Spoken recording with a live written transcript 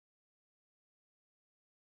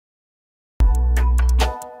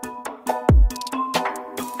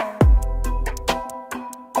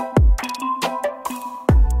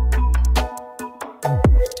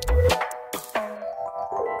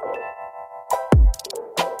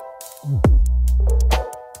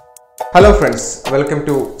Hello friends, welcome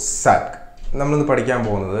to SATC. നമ്മൾ ഇന്ന് പഠിക്കാൻ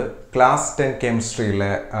പോകുന്നത് class 10 കെമിസ്ട്രിയിലെ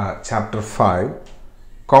chapter 5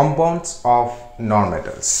 compounds of non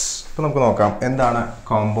metals. അപ്പോൾ നമുക്ക് നോക്കാം എന്താണ്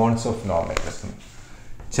compounds of non metals.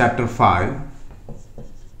 Chapter 5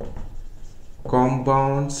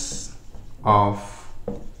 compounds of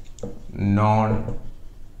non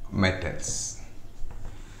metals.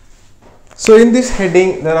 So in this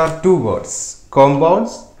heading there are two words,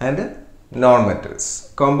 compounds and non-metals.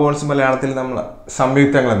 Compounds മലയാളത്തിൽ നമ്മൾ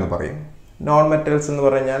സംയുക്തങ്ങൾ എന്ന് പറയും. Non-metals എന്ന്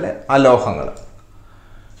പറഞ്ഞാൽ അലോഹങ്ങൾ.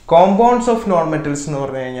 Compounds of non-metals എന്ന്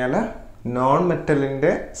പറഞ്ഞു കഴിഞ്ഞാൽ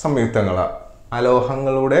non-metalലിൻ്റെ സംയുക്തങ്ങൾ,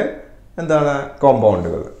 അലോഹങ്ങളുടെ എന്താണ്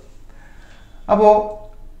കോമ്പൗണ്ടുകൾ. അപ്പോൾ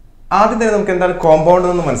ആദ്യം തന്നെ നമുക്ക് എന്താണ് കോമ്പൗണ്ട്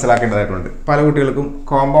എന്ന് മനസ്സിലാക്കേണ്ടതായിട്ടുണ്ട്. പല കുട്ടികൾക്കും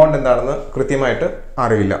കോമ്പൗണ്ട് എന്താണെന്ന് കൃത്യമായിട്ട്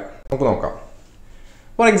അറിയില്ല. നമുക്ക് നോക്കാം.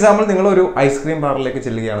 ഫോർ എക്സാമ്പിൾ നിങ്ങളൊരു ഐസ്ക്രീം പാർലറിലേക്ക്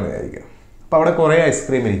ചെല്ലുകയാണെന്ന് വിചാരിക്കുക. അപ്പോൾ അവിടെ കുറേ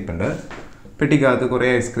ഐസ്ക്രീം ഇരിപ്പുണ്ട്, പെട്ടിക്കകത്ത് കുറേ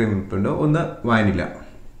ഐസ്ക്രീം ഇരിപ്പുണ്ട്. ഒന്ന് വാനില,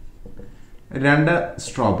 രണ്ട്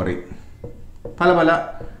സ്ട്രോബെറി, പല പല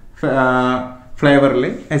ഫ്ലേവറിൽ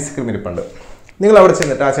ഐസ്ക്രീം ഇരിപ്പുണ്ട്. നിങ്ങൾ അവിടെ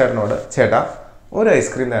ചെന്നിട്ട് ആ ചേട്ടനോട് ചേട്ടാ ഒരു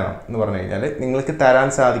ഐസ്ക്രീം വേണം എന്ന് പറഞ്ഞു കഴിഞ്ഞാൽ നിങ്ങൾക്ക്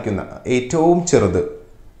തരാൻ സാധിക്കുന്ന ഏറ്റവും ചെറുത്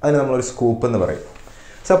അതിന് നമ്മളൊരു സ്കൂപ്പ് എന്ന് പറയും.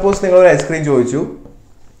 സപ്പോസ് നിങ്ങളൊരു ഐസ്ക്രീം ചോദിച്ചു,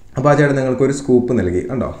 അപ്പോൾ ആ ചേട്ടൻ നിങ്ങൾക്കൊരു സ്കൂപ്പ് നൽകി.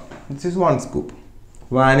 ഉണ്ടോ, ദിസ് ഈസ് 1 സ്കൂപ്പ്.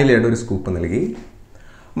 വാനിലയുടെ ഒരു സ്കൂപ്പ് നൽകി.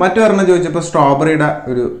 മറ്റൊരെണ്ണം ചോദിച്ചപ്പോൾ സ്ട്രോബെറിയുടെ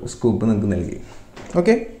ഒരു സ്കൂപ്പ് നിങ്ങൾക്ക് നൽകി.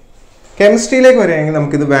 ഓക്കെ, കെമിസ്ട്രിയിലേക്ക് വരികയാണെങ്കിൽ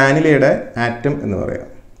നമുക്കിത് വാനിലയുടെ ആറ്റം എന്ന് പറയാം.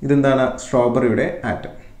 ഇതെന്താണ് സ്ട്രോബെറിയുടെ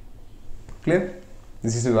atom. Clear?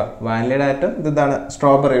 This is വാനിലയുടെ atom, ഇതെന്താണ്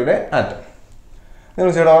സ്ട്രോബെറിയുടെ ആറ്റം.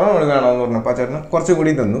 നിങ്ങൾ ചേട്ടാ ഓർമ്മ എടുക്കുകയാണോന്ന് പറഞ്ഞപ്പോൾ ആ ചേട്ടന് കുറച്ചും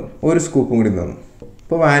കൂടി തന്നു, ഒരു സ്കൂപ്പും കൂടി തന്നു.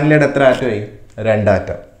 ഇപ്പോൾ വാനിലയുടെ എത്ര ആറ്റമായി? 2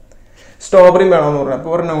 ആറ്റം. സ്ട്രോബെറി വേണമെന്ന് പറഞ്ഞാൽ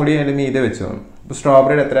അപ്പോൾ ഒരെണ്ണം കൂടി അതിൻ്റെ മീതെ വെച്ച് തന്നു. ഇപ്പോൾ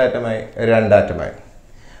സ്ട്രോബെറിയുടെ എത്ര ആറ്റമായി? 2 ആറ്റമായി.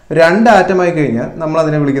 2 ആറ്റമായി കഴിഞ്ഞാൽ നമ്മൾ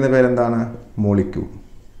അതിനെ വിളിക്കുന്ന പേരെന്താണ്? മോളിക്യൂൾ.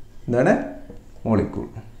 എന്താണ്? മോളിക്യൂൾ.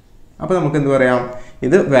 അപ്പോൾ നമുക്ക് എന്ത് പറയാം?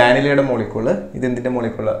 ഇത് വാനിലയുടെ molecule, ഇതെന്തിൻ്റെ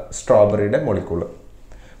molecule? സ്ട്രോബെറിയുടെ molecule.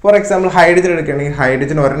 For example hydrogen എടുക്കുകയാണെങ്കിൽ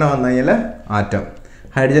ഹൈഡ്രജൻ ഒരെണ്ണം വന്നു കഴിഞ്ഞാൽ ആറ്റം,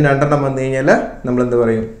 ഹൈഡ്രജൻ 2 എണ്ണം വന്നു കഴിഞ്ഞാൽ നമ്മൾ എന്ത്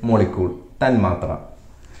പറയും? മോളിക്യൂൾ, തന്മാത്ര.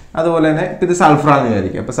 അതുപോലെ തന്നെ ഇപ്പോൾ ഇത് സൾഫറാണെന്ന്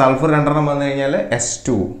വിചാരിക്കുക. അപ്പോൾ സൾഫർ 2 എണ്ണം വന്നു കഴിഞ്ഞാൽ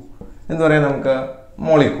S2 എന്ന് പറയാം നമുക്ക്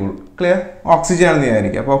മോളിക്യൂൾ. ക്ലിയർ? ഓക്സിജൻ ആണെന്ന്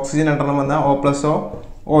വിചാരിക്കുക. അപ്പോൾ ഓക്സിജൻ 2 എണ്ണം വന്നാൽ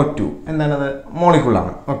O+O2 എന്താണത്?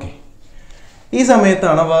 മോളിക്യൂളാണ്. ഓക്കെ, ഈ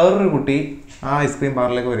സമയത്താണ് വേറൊരു കുട്ടി ആ ഐസ്ക്രീം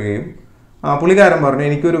പാർലറിലേക്ക് വരികയും പുള്ളിക്കാരൻ പറഞ്ഞു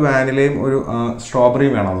എനിക്കൊരു വാനിലയും ഒരു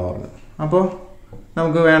സ്ട്രോബെറിയും വേണമെന്ന് പറഞ്ഞു. അപ്പോൾ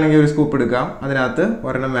നമുക്ക് വേണമെങ്കിൽ ഒരു സ്കൂപ്പ് എടുക്കാം. അതിനകത്ത്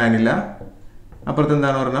ഒരെണ്ണം വാനില, അപ്പുറത്ത്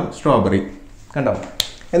എന്താണ് ഒരെണ്ണം സ്ട്രോബെറി. കണ്ടോ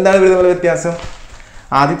എന്താണ് ഇവർ തമ്മിൽ വ്യത്യാസം?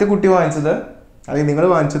 ആദ്യത്തെ കുട്ടി വാങ്ങിച്ചത് അല്ലെങ്കിൽ നിങ്ങൾ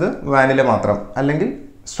വാങ്ങിച്ചത് വാനില മാത്രം അല്ലെങ്കിൽ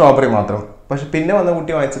സ്ട്രോബെറി മാത്രം. പക്ഷെ പിന്നെ വന്ന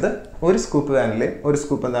കുട്ടി വാങ്ങിച്ചത് ഒരു സ്കൂപ്പ് വാനിലയും ഒരു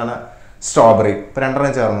സ്കൂപ്പ് എന്താണ് സ്ട്രോബെറി. ഇപ്പോൾ 2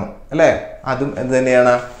 എണ്ണം ചേർന്നു അല്ലേ? അതും എന്ത്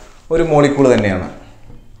തന്നെയാണ്? ഒരു മോളിക്യൂൾ തന്നെയാണ്.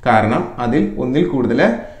 കാരണം അതിൽ ഒന്നിൽ കൂടുതൽ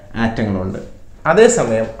ആറ്റങ്ങളുണ്ട്.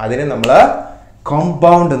 അതേസമയം അതിനെ നമ്മൾ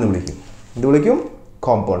കോമ്പൗണ്ട് എന്ന് വിളിക്കും. എന്ത് വിളിക്കും?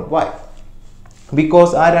 കോമ്പൗണ്ട്. വൈ?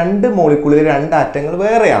 ബിക്കോസ് ആ 2 മോളിക്യൂളിൽ 2 ആറ്റങ്ങൾ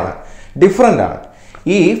വേറെയാണ്, ഡിഫറെൻ്റ് ആണ്.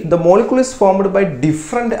 If the molecule is formed by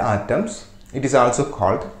different atoms it is also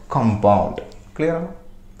called compound. Clear ആണ്?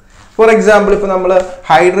 ഫോർ എക്സാമ്പിൾ ഇപ്പോൾ നമ്മൾ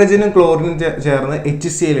ഹൈഡ്രജനും ക്ലോറിനും ചേർന്ന്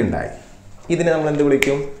HCl ഉണ്ടായി. ഇതിനെ നമ്മൾ എന്ത്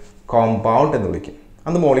വിളിക്കും? കോമ്പൗണ്ട് എന്ന് വിളിക്കും.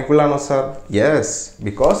 അത് മോളിക്യൂളാണോ sir? Yes,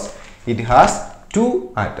 because it has 2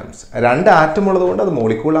 atoms. 2 atom ഉള്ളതുകൊണ്ട് അത്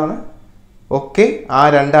മോളിക്യൂളാണ്. ഓക്കെ, ആ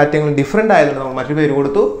 2 ആറ്റങ്ങൾ ഡിഫറെൻ്റ് ആയതുകൊണ്ട് നമ്മൾ മറ്റൊരു പേര്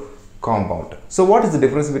കൊടുത്തു, compound. So what is the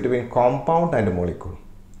difference between compound and molecule?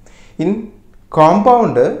 In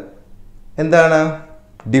compound എന്താണ്?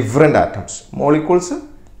 Different atoms, molecules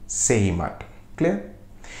same atom. Clear?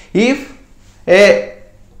 If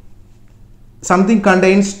something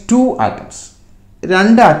contains 2 atoms,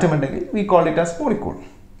 2 atom ഉണ്ടെങ്കിൽ we call it as molecule.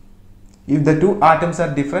 If the 2 atoms are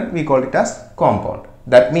different, we call it as compound.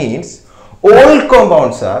 That means all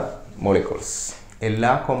compounds are molecules.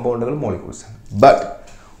 എല്ലാ കോമ്പൗണ്ടുകളും molecules ആണ്. But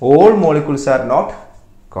all molecules are not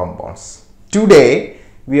compounds. Today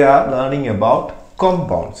we are learning about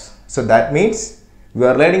compounds. So that means we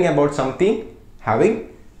are learning about something having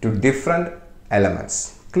 2 different elements.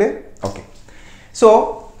 Clear? Okay, so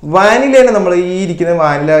വാനിലനെ നമ്മൾ ഈ ഇരിക്കുന്ന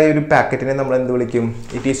vanilla ഒരു പാക്കറ്റിനെ നമ്മൾ എന്ത് വിളിക്കും?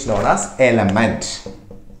 It is known as element.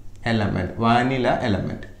 Element, vanilla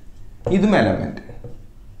element, ഇതും element.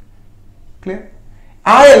 Clear?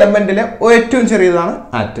 ആ എലമെന്റിലെ ഏറ്റവും ചെറിയതാണ്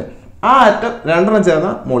ആറ്റം. ആ ആറ്റം 2 എണ്ണം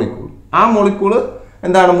ചേർന്ന മോളിക്യൂൾ. ആ മോളിക്യൂള്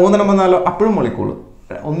എന്താണ്? 3 എണ്ണം വന്നാലോ അപ്പോഴും മോളിക്യൂള്,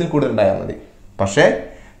 ഒന്നിൽ കൂടുതൽ ഉണ്ടായാൽ മതി. പക്ഷേ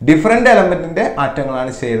ഡിഫറെൻ്റ് എലമെന്റിന്റെ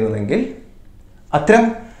ആറ്റങ്ങളാണ് ചേരുന്നതെങ്കിൽ അത്തരം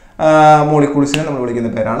മോളിക്യൂൾസിനെ നമ്മൾ വിളിക്കുന്ന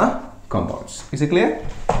പേരാണ് compounds. Is it clear?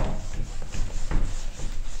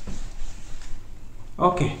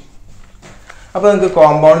 Okay, അപ്പോൾ നിങ്ങൾക്ക്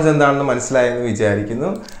കോമ്പൗണ്ട്സ് എന്താണെന്ന് മനസ്സിലായെന്ന് വിചാരിക്കുന്നു.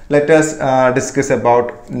 Let us discuss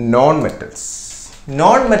about non metals.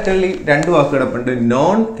 Non മെറ്റലിൽ രണ്ട് വാക്ക് കിടപ്പുണ്ട്,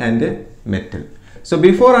 non and metal. So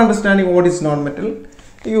before understanding what is known metal,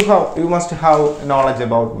 you must have knowledge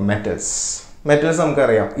about metals. Metals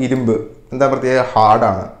നമുക്കറിയാം, ഇരുമ്പ് എന്താ പ്രത്യേക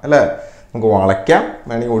ഹാർഡാണ് അല്ലേ, നമുക്ക് വളയ്ക്കാം,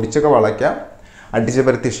 വേണമെങ്കിൽ ഒടിച്ചൊക്കെ വളയ്ക്കാം, അടിച്ച്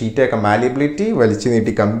പരത്തി ഷീറ്റേക്കാം, മാലിബിലിറ്റി, വലിച്ചു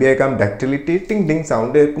നീട്ടി കമ്പിയേക്കാം, ഡക്റ്റിലിറ്റി, ടിങ് ടിങ്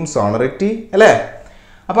സൗണ്ട് കേൾക്കും, സോണറിറ്റി അല്ലേ.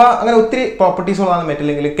 അപ്പോൾ അങ്ങനെ ഒത്തിരി പ്രോപ്പർട്ടീസ് ഉള്ളതാണ്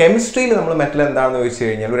മെറ്റലെങ്കിൽ കെമിസ്ട്രിയിൽ നമ്മൾ മെറ്റൽ എന്താണെന്ന് ചോദിച്ചു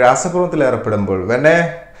കഴിഞ്ഞാൽ ഒരു രാസപ്രവർത്തനത്തിൽ ഏർപ്പെടുമ്പോൾ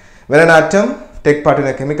when an atom take part in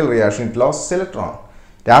a chemical reaction it loses electron.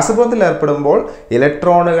 രാസപ്രവർത്തനത്തിൽ ഏർപ്പെടുമ്പോൾ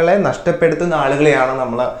ഇലക്ട്രോണുകളെ നഷ്ടപ്പെടുത്തുന്ന ആളുകളെയാണ്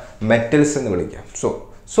നമ്മൾ മെറ്റൽസ് എന്ന് വിളിക്കുക.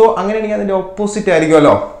 സോ അങ്ങനെയാണെങ്കിൽ അതിൻ്റെ ഓപ്പോസിറ്റ്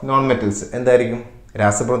ആയിരിക്കുമല്ലോ നോൺ മെറ്റൽസ്. എന്തായിരിക്കും?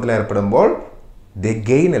 രാസപ്രവർത്തനത്തിൽ ഏർപ്പെടുമ്പോൾ they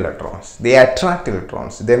gain electrons, they attract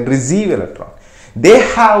electrons, then receive electrons. They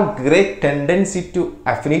have great tendency to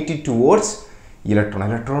affinity towards electron.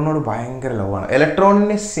 ഇലക്ട്രോണിനോട് ഭയങ്കര ലവ് ആണ്.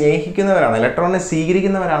 ഇലക്ട്രോണിനെ സ്നേഹിക്കുന്നവരാണ്, ഇലക്ട്രോണിനെ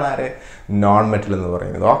സ്വീകരിക്കുന്നവരാണ് ആര്? നോൺ മെറ്റൽ എന്ന്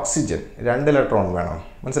പറയുന്നത്. ഓക്സിജൻ 2 ഇലക്ട്രോൺ വേണം,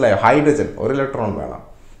 മനസ്സിലായോ? ഹൈഡ്രജൻ 1 ഇലക്ട്രോൺ വേണം,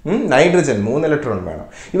 നൈട്രജൻ 3 ഇലക്ട്രോൺ വേണം.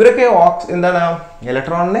 ഇവരൊക്കെ എന്താണ്?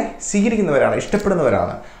 ഇലക്ട്രോണിനെ സ്വീകരിക്കുന്നവരാണ്,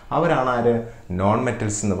 ഇഷ്ടപ്പെടുന്നവരാണ്. അവരാണ് ആര്? നോൺ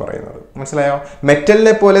മെറ്റൽസ് എന്ന് പറയുന്നത്. മനസ്സിലായോ?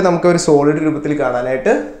 മെറ്റലിനെ പോലെ നമുക്ക് ഒരു സോളിഡ് രൂപത്തിൽ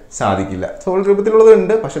കാണാനായിട്ട് സാധിക്കില്ല. സോളിഡ്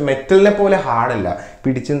രൂപത്തിലുള്ളതുണ്ട്, പക്ഷെ മെറ്റലിനെ പോലെ ഹാർഡല്ല,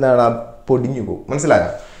 പിടിച്ചെന്താണ് പൊടിഞ്ഞു പോകും. മനസ്സിലായോ?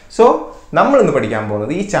 സോ നമ്മൾ ഇന്ന് പഠിക്കാൻ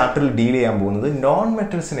പോകുന്നത്, ഈ ചാപ്റ്ററിൽ ഡീൽ ചെയ്യാൻ പോകുന്നത് നോൺ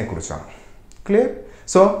മെറ്റൽസിനെ കുറിച്ചാണ്. ക്ലിയർ?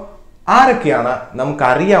 സോ ആരൊക്കെയാണ്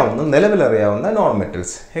നമുക്കറിയാവുന്ന, നിലവിലറിയാവുന്ന നോൺ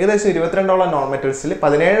മെറ്റൽസ്? ഏകദേശം 22 നോൺ മെറ്റൽസിൽ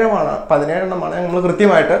 17 നമ്മൾ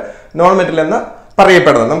കൃത്യമായിട്ട് നോൺ മെറ്റൽ എന്ന്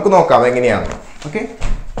പറയപ്പെടുന്നത്. നമുക്ക് നോക്കാം എങ്ങനെയാണ്. ഓക്കെ,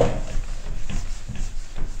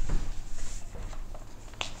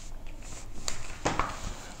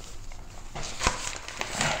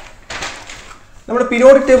 നമ്മുടെ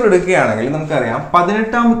പീരിയോഡിക് ടേബിൾ എടുക്കുകയാണെങ്കിൽ നമുക്കറിയാം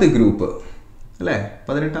 18ാമത്തെ ഗ്രൂപ്പ് അല്ലേ,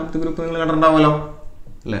 18ാമത്തെ ഗ്രൂപ്പ് നിങ്ങൾ കണ്ടിട്ടുണ്ടാവുമല്ലോ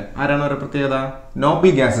അല്ലേ. ആരാണ് അവരുടെ പ്രത്യേകത?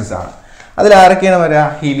 നോബിൾ ഗ്യാസസ് ആണ്. അതിൽ ആരൊക്കെയാണ് വരിക?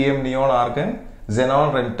 Helium, neon, argon, Zenon,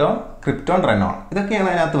 റെൻറ്റോൺ, krypton, റെനോൺ, ഇതൊക്കെയാണ്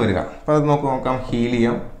അതിനകത്ത് വരിക. അപ്പോൾ അത് നോക്കാം.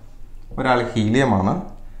 ഹീലിയം, ഒരാൾ ഹീലിയമാണ്,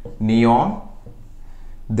 neon,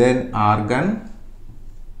 then argon,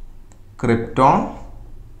 krypton,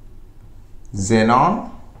 Zenon,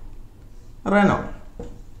 റെനോൺ.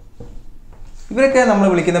 ഇവരൊക്കെ നമ്മൾ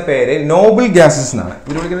വിളിക്കുന്ന പേര് നോബിൾ ഗ്യാസസ് എന്നാണ്.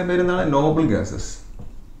 ഇവർ വിളിക്കുന്ന പേര് എന്താണ്? നോബിൾ ഗ്യാസസ്.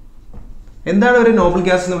 എന്താണ് ഒരു നോബിൾ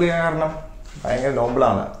ഗ്യാസ് എന്ന് വിളിക്കാൻ കാരണം? ഭയങ്കര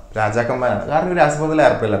നോബിളാണ്, രാജാക്കന്മാരാണ്. കാരണം ഒരു രാസപ്രവർത്തനത്തിൽ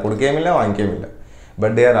ഏർപ്പെടില്ല, കൊടുക്കുകയുമില്ല, വാങ്ങിക്കുകയുമില്ല.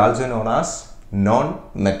 But they are also known as non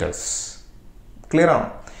metals. Clear ആണോ?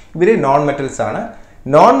 ഇവർ നോൺ മെറ്റൽസ് ആണ്.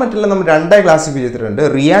 നോൺ മെറ്റലിനെ നമ്മൾ 2ആയി ക്ലാസിഫൈ ചെയ്തിട്ടുണ്ട്,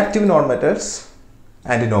 reactive non metals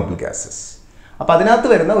and Noble gases. അപ്പോൾ അതിനകത്ത്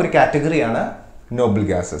വരുന്ന ഒരു കാറ്റഗറിയാണ് നോബിൾ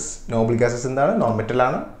ഗ്യാസസ്. നോബിൾ ഗ്യാസസ് എന്താണ്? നോൺ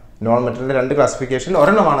മെറ്റലാണ്. നോൺ മെറ്റലിൻ്റെ 2 ക്ലാസിഫിക്കേഷനിൽ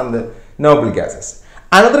ഒരെണ്ണമാണ് എന്ത്? Noble gases.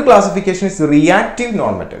 Another classification is reactive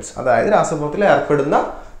non metals, അതായത് രാസപ്രവർത്തനത്തിൽ ഏർപ്പെടുന്ന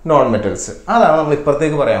നോൺ മെറ്റൽസ്. അതാണ് നമ്മൾ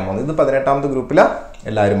ഇപ്പുറത്തേക്ക് പറയാൻ പോകുന്നത്. ഇത് 18ാമത്തെ ഗ്രൂപ്പിൽ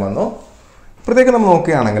എല്ലാവരും വന്നു. ഇപ്പുറത്തേക്ക് നമ്മൾ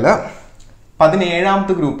നോക്കുകയാണെങ്കിൽ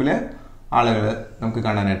 17ാമത്തെ ഗ്രൂപ്പിലെ ആളുകൾ നമുക്ക്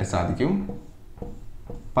കാണാനായിട്ട് സാധിക്കും.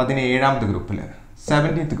 17ാമത്തെ ഗ്രൂപ്പിൽ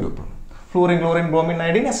 17th group fluorine, chlorine, bromine,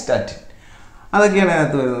 iodine, astatine. അതൊക്കെയാണ്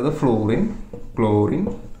അതിനകത്ത് വരുന്നത്. Fluorine, chlorine,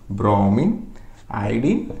 bromine,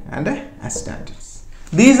 iodine and astatins.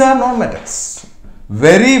 These are non-metals.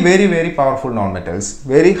 Very powerful non-metals.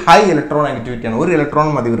 Very high electronegativity ആണ്. ഒരു ഇലക്ട്രോൺ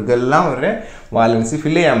മതി ഇവർക്കെല്ലാം അവരുടെ വാലൻസി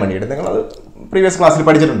ഫില്ല് ചെയ്യാൻ വേണ്ടിയിട്ട്. നിങ്ങൾ അത് പ്രീവിയസ് ക്ലാസ്സിൽ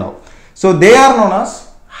പഠിച്ചിട്ടുണ്ടാവും. So they are known as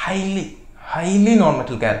highly non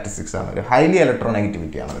metal characteristics ആണ്. ഒരു ഹൈലി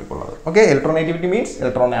ഇലക്ട്രോനെഗറ്റിവിറ്റി ആണ് അവർക്കുള്ളത്. ഓക്കെ, ഇലക്ട്രോനെഗറ്റിവിറ്റി മീൻസ്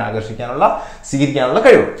ഇലക്ട്രോണിനെ ആകർഷിക്കാനുള്ള, സ്വീകരിക്കാനുള്ള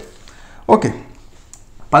കഴിവ്. ഓക്കെ,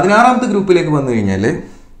 16ാമത്തെ ഗ്രൂപ്പിലേക്ക് വന്നു കഴിഞ്ഞാൽ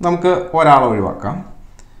നമുക്ക് ഒരാളെ ഒഴിവാക്കാം.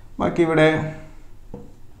 ബാക്കി ഇവിടെ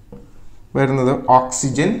വരുന്നത്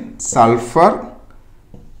ഓക്സിജൻ, സൾഫർ,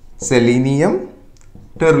 സെലീനിയം,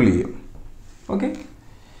 ടെർലിയം. ഓക്കെ,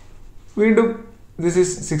 വീണ്ടും ദിസ്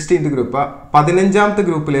ഈസ് 16th ഗ്രൂപ്പ്. 15ാമത്തെ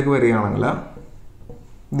ഗ്രൂപ്പിലേക്ക് വരികയാണെങ്കിൽ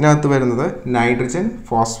ഇതിനകത്ത് വരുന്നത് nitrogen,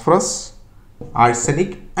 phosphorus,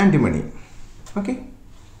 arsenic, antimony. Okay,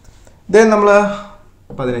 then നമ്മൾ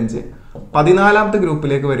 14ാമത്തെ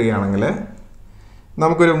ഗ്രൂപ്പിലേക്ക് വരികയാണെങ്കിൽ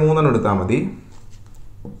നമുക്കൊരു 3 എടുത്താൽ മതി.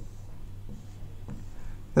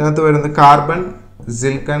 ഇതിനകത്ത് വരുന്നത് കാർബൺ,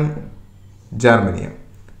 സിൽക്കൺ, ജർമ്മനിയം.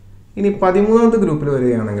 ഇനി 13ാമത്തെ ഗ്രൂപ്പിൽ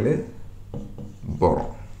വരികയാണെങ്കിൽ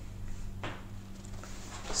ബോറോൺ.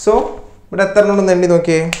 സോ ഇവിടെ എത്ര ഉണ്ടെന്ന് എണ്ണി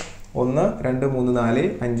നോക്കിയേ. 1 2 3 4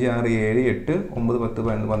 5 6 7 8 9 10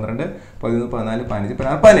 11 12 13 14 15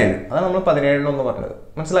 16 17. അതാണ് നമ്മൾ 17 എന്ന് പറഞ്ഞത്.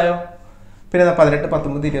 മനസ്സിലായോ? പിന്നെ 18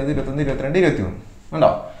 19 20 21 22 23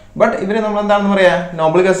 ഉണ്ടോ? ബട്ട് ഇവരെ നമ്മൾ എന്താണെന്ന് പറയാ?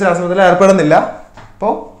 Noble gas രാസപ്രവർത്തനത്തിൽ ഏർപ്പെടുന്നില്ല.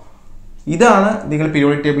 അപ്പോൾ ഇതാണ് നിങ്ങൾ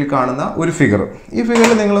പീരിയോഡിക് ടേബിളിൽ കാണുന്ന ഒരു ഫിഗർ. ഈ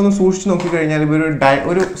ഫിഗറിൽ നിങ്ങളൊന്ന് സൂക്ഷിച്ച് നോക്കിക്കഴിഞ്ഞാൽ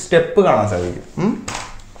ഒരു സ്റ്റെപ്പ് കാണാൻ സാധിക്കും.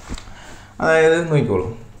 അതായത് നോക്കിക്കോളൂ,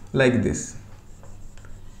 ലൈക്ക് ദിസ്.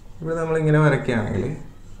 ഇവിടെ നമ്മളിങ്ങനെ വരയ്ക്കുകയാണെങ്കിൽ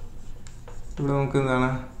ഇവിടെ നമുക്ക് എന്താണ്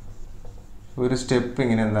ഒരു സ്റ്റെപ്പ്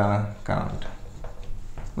ഇങ്ങനെ എന്താണ് കാണാൻ പറ്റും.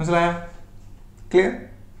 മനസ്സിലായോ? ക്ലിയർ?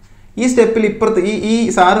 ഈ സ്റ്റെപ്പിൽ ഇപ്പുറത്ത് ഈ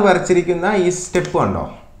സാറ് വരച്ചിരിക്കുന്ന ഈ സ്റ്റെപ്പ് കണ്ടോ,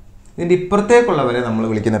 ഇതിൻ്റെ ഇപ്പുറത്തേക്കുള്ളവരെ നമ്മൾ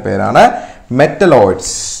വിളിക്കുന്ന പേരാണ്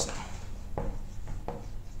മെറ്റലോയിഡ്സ്.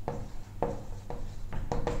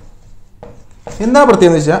 എന്താ പ്രത്യേകത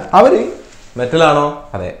എന്ന് വെച്ചാൽ അവർ മെറ്റലാണോ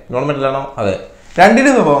അതെ, നോൺ മെറ്റലാണോ അതെ,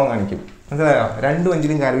 രണ്ടിനും സ്വഭാവം കാണിക്കും. മനസ്സിലായോ? രണ്ടും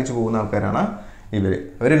അഞ്ചിലും കാര്യം വെച്ച് പോകുന്ന ആൾക്കാരാണ് ഇവർ.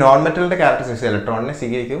 അവർ നോൺ മെറ്റലിൻ്റെ ക്യാരക്ടറിസ്റ്റിക്സ് ഇലക്ട്രോണിനെ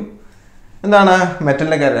സ്വീകരിക്കും, എന്താണ്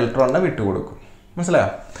മെറ്റലിൻ്റെ ഇലക്ട്രോണിനെ വിട്ടുകൊടുക്കും. മനസ്സിലായോ?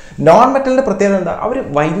 നോൺ മെറ്റലിൻ്റെ പ്രത്യേകത എന്താ? അവർ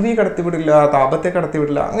വൈദ്യുതി കടത്തിവിടില്ല, താപത്തെ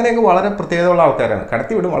കടത്തിവിടില്ല, അങ്ങനെയൊക്കെ വളരെ പ്രത്യേകതയുള്ള ആൾക്കാരാണ്.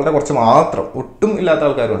 കടത്തിവിടും വളരെ കുറച്ച് മാത്രം, ഒട്ടും ഇല്ലാത്ത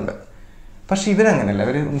ആൾക്കാരുണ്ട്. പക്ഷെ ഇവരങ്ങനെയല്ല.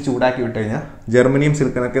 അവർ ഒന്ന് ചൂടാക്കി വിട്ട് കഴിഞ്ഞാൽ ജർമ്മനിയും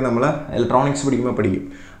സിലിക്കണൊക്കെ നമ്മൾ ഇലക്ട്രോണിക്സ് പഠിക്കുമ്പോൾ പഠിക്കും.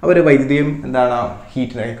 അവർ വൈദ്യുതിയും എന്താണ്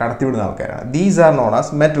ഹീറ്റിനൊക്കെ കടത്തിവിടുന്ന ആൾക്കാരാണ്. These are known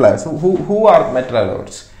as metalloids. Who are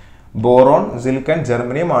metalloids? Boron, silicon,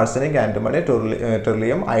 germanium, arsenic, antimony,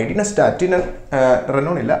 ടെർലിയം, iodine, astatine,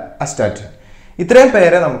 റെനോൺ ഇല്ല, അസ്റ്റാറ്റിൻ. ഇത്രയും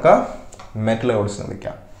പേരെ നമുക്ക് മെറ്റലോയിഡ്സ് എന്ന്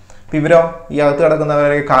വിളിക്കാം. അപ്പോൾ ഇവരോ ഈ അകത്ത്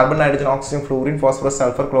കിടക്കുന്നവരെ carbon, hydrogen, oxygen, fluorine, phosphorus,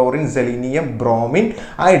 sulphur, chlorine, selenium, bromine,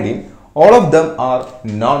 iodine, all of them are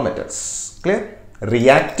non-metals. Clear?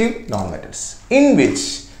 Reactive non-metals. In which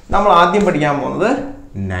നമ്മൾ ആദ്യം പഠിക്കാൻ പോകുന്നത്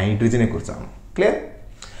നൈട്രജനെ കുറിച്ചാണ്. ക്ലിയർ?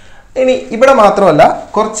 ഇനി ഇവിടെ മാത്രമല്ല,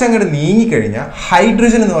 കുറച്ചങ്ങോട്ട് നീങ്ങിക്കഴിഞ്ഞാൽ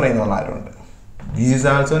ഹൈഡ്രജൻ എന്ന് പറയുന്ന ആരുണ്ട്. This is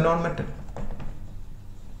also known metal.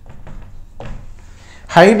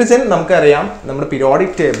 Hydrogen നമുക്കറിയാം, നമ്മുടെ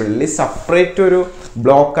പീരിയോഡിക് ടേബിളിൽ സെപ്പറേറ്റ് ഒരു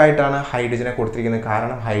ബ്ലോക്ക് ആയിട്ടാണ് ഹൈഡ്രജനെ കൊടുത്തിരിക്കുന്നത്.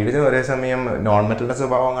 കാരണം ഹൈഡ്രജൻ ഒരേ സമയം നോൺ മെറ്റലിൻ്റെ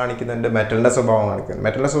സ്വഭാവം കാണിക്കുന്നുണ്ട്, മെറ്റലിൻ്റെ സ്വഭാവം കാണിക്കുന്നുണ്ട്.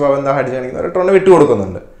 മെറ്റലിൻ്റെ സ്വഭാവം എന്താ? ഹൈഡ്രജൻ കാണിക്കുന്നത് ഇലക്ട്രോണിനെ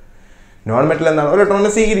വിട്ടുകൊടുക്കുന്നുണ്ട്. നോൺ മെറ്റൽ എന്താണ്? ഒരു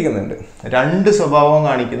ഇലക്ട്രോണിനെ സ്വീകരിക്കുന്നുണ്ട്. രണ്ട് സ്വഭാവം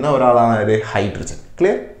കാണിക്കുന്ന ഒരാളാണ് ആര്? Hydrogen.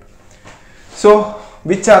 Clear? So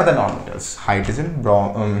which are the non-metals? Hydrogen,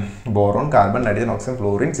 boron, carbon, nitrogen, oxygen,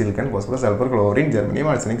 fluorine, silicon, phosphorus, sulfur, chlorine, germanium,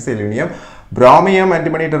 arsenic, selenium, bromium,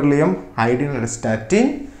 antimony, beryllium, iodine, astatine,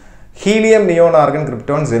 helium, neon, argon,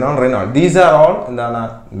 krypton, xenon, rhenon. These are all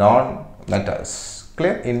non-metals.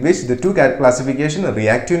 Clear? In which the two classification,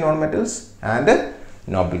 reactive non-metals and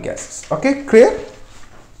noble gases. Okay, clear?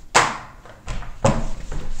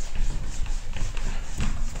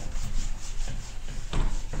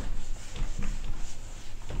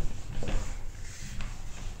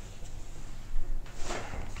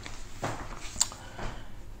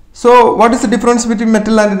 So, what is the difference between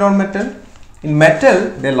metal and non-metal? In metal,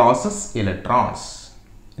 they loses electrons.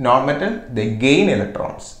 In non-metal, they gain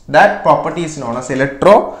electrons. That property is known as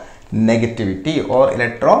electronegativity or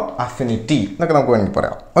electroaffinity. നമുക്ക് വേണമെങ്കിൽ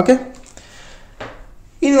പറയാം. Okay,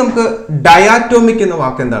 ഇനി നമുക്ക് diatomic എന്ന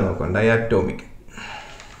വാക്ക് എന്താണ് നോക്കാം. Diatomic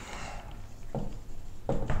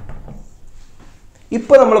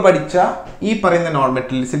ഇപ്പോൾ നമ്മൾ പഠിച്ച ഈ പറയുന്ന നോൺ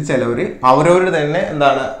മെറ്റൽസിൽ ചിലവർ അവരവരുടെ തന്നെ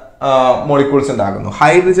എന്താണ് മോളിക്യൂൾസ് ഉണ്ടാകുന്നു.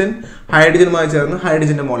 ഹൈഡ്രജനുമായി ചേർന്ന്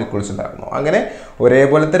ഹൈഡ്രജന്റെ മോളിക്യൂൾസ് ഉണ്ടാകുന്നു. അങ്ങനെ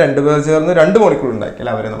ഒരേപോലത്തെ രണ്ടുപേർ ചേർന്ന് രണ്ട് മോളിക്യൂൾ ഉണ്ടാക്കിയാൽ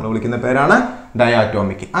അവരെ നമ്മൾ വിളിക്കുന്ന പേരാണ്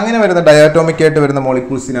ഡയാറ്റോമിക്. അങ്ങനെ വരുന്ന ഡയാറ്റോമിക് ആയിട്ട് വരുന്ന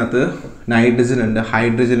മോളിക്യൂൾസിനകത്ത് നൈട്രജൻ ഉണ്ട്,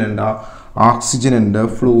 ഹൈഡ്രജൻ ഉണ്ട്, ഓക്സിജൻ ഉണ്ട്,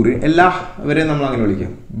 ഫ്ലൂറിൻ, എല്ലാവരെയും നമ്മൾ അങ്ങനെ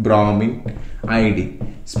വിളിക്കും. Bromine, iodine.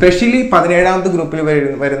 സ്പെഷ്യലി 17ാമത്തെ ഗ്രൂപ്പിൽ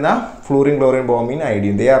വരുന്ന fluorine, chlorine, bromine,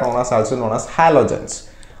 iodine, they are also known as halogens.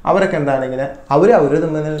 അവരൊക്കെ എന്താണ് ഇങ്ങനെ അവർ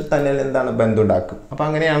തമ്മിൽ തന്നെ എന്താണ് ബന്ധം ഉണ്ടാക്കും. അപ്പോൾ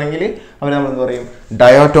അങ്ങനെയാണെങ്കിൽ അവർ നമ്മൾ എന്ത് പറയും?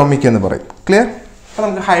 ഡയാറ്റോമിക് എന്ന് പറയും. ക്ലിയർ? അപ്പോൾ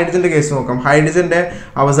നമുക്ക് ഹൈഡ്രജൻ്റെ കേസ് നോക്കാം. ഹൈഡ്രജൻ്റെ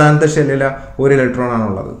അവസാനത്തെ ഷെല്ലിൽ ഒരു ഇലക്ട്രോൺ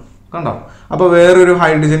ആണുള്ളത്. കണ്ടോ? അപ്പോൾ വേറൊരു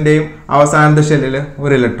ഹൈഡ്രജൻ്റെയും അവസാനത്തെ ഷെല്ലിൽ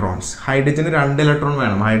ഒരു ഇലക്ട്രോൺസ്. ഹൈഡ്രജന് 2 ഇലക്ട്രോൺ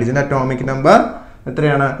വേണം. ഹൈഡ്രജൻ്റെ അറ്റോമിക് നമ്പർ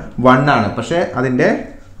എത്രയാണ്? 1 ആണ്. പക്ഷേ അതിൻ്റെ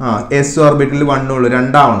എസ് ഓർബിറ്റിൽ 1 ഉള്ളൂ,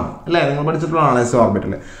 2 ആവണം അല്ലേ? നിങ്ങൾ പഠിച്ചിട്ടുള്ളതാണ് എസ്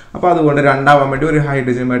ഓർബിറ്റിൽ. അപ്പോൾ അതുകൊണ്ട് 2 ആവാൻ വേണ്ടി ഒരു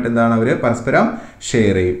ഹൈഡ്രജനുമായിട്ട് എന്താണ് അവർ പരസ്പരം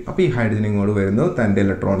ഷെയർ ചെയ്യും. അപ്പോൾ ഈ ഹൈഡ്രജൻ ഇങ്ങോട്ട് വരുന്നു, തൻ്റെ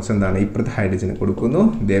ഇലക്ട്രോൺസ് എന്താണ് ഇപ്പുറത്തെ ഹൈഡ്രജന് കൊടുക്കുന്നു.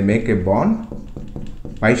 They make A bond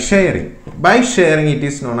by sharing. By sharing it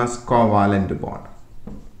is known as covalent bond.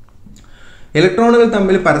 ഇലക്ട്രോണുകൾ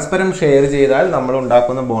തമ്മിൽ പരസ്പരം ഷെയർ ചെയ്താൽ നമ്മൾ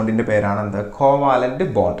ഉണ്ടാക്കുന്ന ബോണ്ടിന്റെ പേരാണ് എന്ത്? Covalent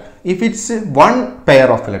bond. If it's 1 pair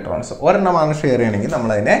of electrons, ഒരെണ്ണമാണ് share ചെയ്യണമെങ്കിൽ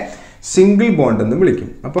നമ്മൾ അതിനെ സിംഗിൾ ബോണ്ട് എന്ന് വിളിക്കും.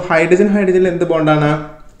 അപ്പോൾ ഹൈഡ്രജനിൽ എന്ത് ബോണ്ടാണ്?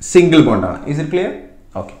 Single ബോണ്ടാണ്. Is it clear?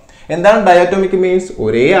 Okay. എന്താണ് ഡയാറ്റോമിക് മീൻസ്?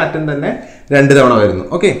 ഒരേ ആറ്റം തന്നെ 2 തവണ വരുന്നു.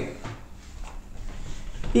 ഓക്കെ,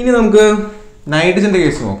 ഇനി നമുക്ക് നൈട്രജന്റെ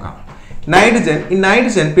കേസ് നോക്കാം.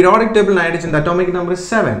 Nitrogen periodic table nitrogen atomic number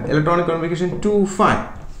 7, electronic configuration 2,5.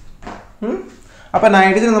 അപ്പോൾ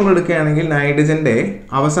നൈട്രജൻ നമ്മൾ എടുക്കുകയാണെങ്കിൽ നൈട്രജന്റെ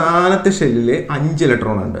അവസാനത്തെ ഷെല്ലിൽ 5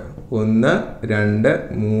 ഇലക്ട്രോൺ ഉണ്ട്. 1, 2,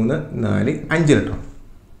 3, 4, 5 ഇലക്ട്രോൺ.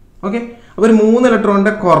 ഓക്കെ, അപ്പോൾ ഒരു 3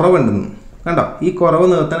 ഇലക്ട്രോണിന്റെ കുറവുണ്ടെന്ന് കണ്ടോ? ഈ കുറവ്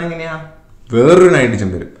നിർത്തണം എങ്ങനെയാ? വേറൊരു നൈട്രജൻ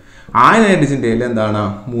വരും. ആ നൈട്രജൻ്റെ എന്താണ്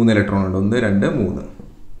 3 ഇലക്ട്രോൺ ഉണ്ട്. 1, 2, 3.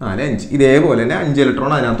 4 5 ഇതേപോലെ തന്നെ 5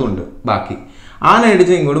 ഇലക്ട്രോൺ അതിനകത്തുണ്ട് ബാക്കി ആ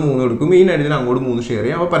നൈട്രജൻ ഇങ്ങോട്ട് 3 കൊടുക്കും ഈ നൈട്രജൻ അങ്ങോട്ട് 3 ഷെയർ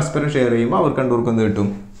ചെയ്യും അപ്പോൾ പരസ്പരം ഷെയർ ചെയ്യുമ്പോൾ അവർ രണ്ടുപേർക്കും എന്ത് കിട്ടും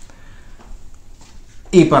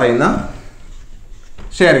ഈ പറയുന്ന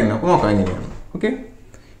ഷെയറിങ് നമുക്ക് നോക്കാം എങ്ങനെയാണ് ഓക്കെ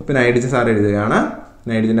ഇപ്പോൾ നൈട്രജൻ സാർ എഴുതുകയാണ്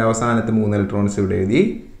നൈട്രജൻ്റെ അവസാനത്തെ 3 ഇലക്ട്രോൺസ് ഇവിടെ എഴുതി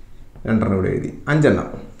 2 ഇവിടെ എഴുതി 5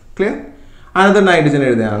 ക്ലിയർ അതിനകത്ത് നൈട്രജൻ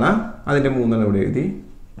എഴുതുകയാണ് അതിൻ്റെ 3 ഇവിടെ എഴുതി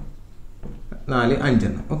 4 5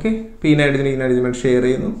 ഓക്കെ അപ്പോൾ ഈ നൈട്രജൻ ഷെയർ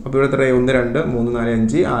ചെയ്യുന്നു അപ്പോൾ ഇവിടെ എത്ര 1 2 3 4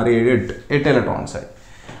 5 6 7 8 ഇലക്ട്രോൺസ് ആയി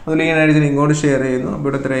അതുപോലെ ഈ നൈട്രജൻ ഇങ്ങോട്ട് ഷെയർ ചെയ്യുന്നു അപ്പോൾ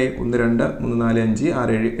ഇവിടെ എത്ര 1 2 3 4 5 6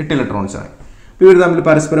 7 8 ഇലക്ട്രോൺസ് ആയി അപ്പോൾ ഇവർ തമ്മിൽ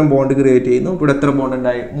പരസ്പരം ബോണ്ട് ക്രിയേറ്റ് ചെയ്യുന്നു ഇവിടെ എത്ര ബോണ്ട്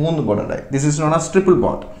ഉണ്ടായി 3 ബോണ്ട് ഉണ്ടായി this is known as triple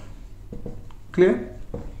bond clear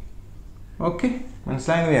okay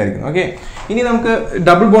മനസ്സിലായെന്നായിരിക്കും okay ഇനി നമുക്ക്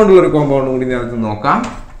ഡബിൾ ബോണ്ടുള്ള ഒരു കോമ്പൗണ്ട് കൂടി ഇതിനകത്ത് നോക്കാം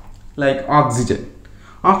ലൈക്ക്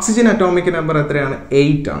ഓക്സിജൻ അറ്റോമിക് നമ്പർ എത്രയാണ്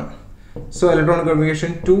 8 ആണ് സോ ഇലക്ട്രോണിക്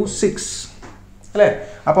കോൺഫിഗറേഷൻ 2 6 അല്ലേ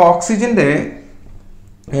അപ്പോൾ ഓക്സിജൻ്റെ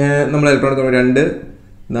നമ്മൾ ഇലക്ട്രോണിക് 2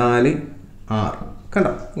 4 6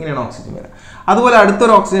 കണ്ടോ ഇങ്ങനെയാണ് ഓക്സിജൻ വരിക അതുപോലെ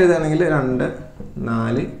അടുത്തൊരു ഓക്സിജൻ എഴുതുകയാണെങ്കിൽ 2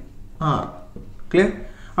 4 6 ക്ലിയർ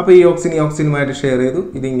അപ്പോൾ ഈ ഓക്സിജനുമായിട്ട് ഷെയർ ചെയ്തു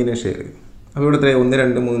ഇതിങ്ങനെ ഷെയർ ചെയ്തു അപ്പോൾ ഇവിടെ എത്രയാണ് 1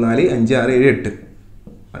 2 3 4 5 6 7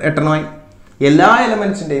 8 എട്ടെണ്ണമായി എല്ലാ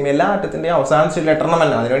എലമെന്റ്സിന്റെയും എല്ലാ ആറ്റത്തിന്റെയും അവസാന സ്റ്റേജിൽ 8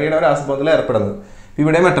 എണ്ണമല്ല അതിനുവേണ്ടിയാണ് അവർ രാസബോധത്തിൽ ഏർപ്പെടുന്നത്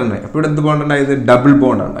ഇവിടെ 8 എണ്ണമായി അപ്പോൾ ഇവിടെ എന്ത് ബോണ്ട് ഉണ്ടായത് ഡബിൾ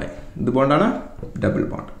ബോണ്ട് ഉണ്ടായി എന്ത് ബോണ്ടാണ് ഡബിൾ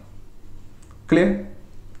ബോണ്ട് ക്ലിയർ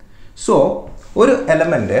സോ ഒരു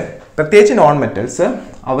എലമെന്റ് പ്രത്യേകിച്ച് നോൺ മെറ്റൽസ്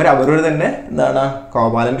അവരോട് തന്നെ എന്താണ്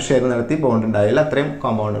കോവാലന്റ് ഷെയർ നടത്തി ബോണ്ട് ഉണ്ടായാൽ അത്രയും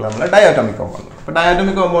കോമ്പൗണ്ടുകൾ നമ്മൾ ഡയാറ്റോമിക് കോമ്പൗണ്ട് അപ്പോൾ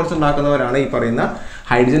ഡയാറ്റോമിക് കോമ്പൗണ്ട്സ് ഉണ്ടാക്കുന്നവരാണ് ഈ പറയുന്ന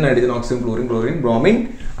hydrogen oxygen chlorine bromine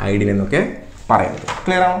iodine എന്നൊക്കെ പറയുന്നത്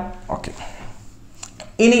ക്ലിയർ ആണോ ഓക്കെ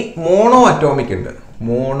ഇനി മോണോ അറ്റോമിക് ഉണ്ട്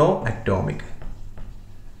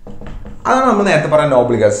അതാണ് നമ്മൾ നേരത്തെ പറഞ്ഞ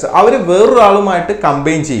നോബിൾ ഗ്യാസ് അവർ വേറൊരാളുമായിട്ട്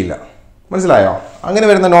കമ്പൈൻ ചെയ്യില്ല മനസ്സിലായോ അങ്ങനെ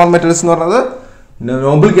വരുന്ന നോൺ മെറ്റൽസ് എന്ന് പറഞ്ഞത്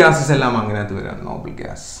നോബിൾ ഗ്യാസസ് എല്ലാം അങ്ങനത്തെ വരാം നോബിൾ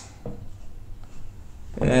ഗ്യാസ്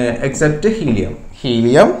എക്സെപ്റ്റ്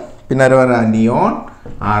ഹീലിയം പിന്നെ നിയോൺ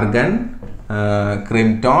ആർഗൺ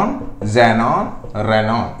ക്രിംറ്റോൺ സെനോൺ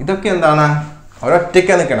റെനോൺ ഇതൊക്കെ എന്താണ്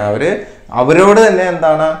അവരൊറ്റയ്ക്ക് നിൽക്കണം അവരോട് തന്നെ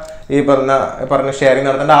എന്താണ് ഈ പറഞ്ഞ ഷെയറിംഗ്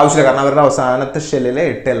നടത്തേണ്ട ആവശ്യമില്ല കാരണം അവരുടെ അവസാനത്തെ ഷെല്ലിലെ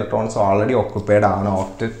 8 ഇലക്ട്രോൺസ് ഓൾറെഡി ഓക്കുപ്പൈഡ് ആണ്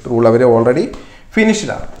ഓക്ടറ്റ് റൂൾ അവർ ഓൾറെഡി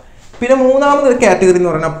ഫിനിഷ്ഡ് ആണ് പിന്നെ മൂന്നാമതൊരു കാറ്റഗറി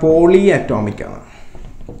എന്ന് പറഞ്ഞാൽ പോളി അറ്റോമിക് ആണ്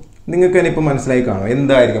നിങ്ങൾക്ക് തന്നെ ഇപ്പോൾ മനസ്സിലായി കാണും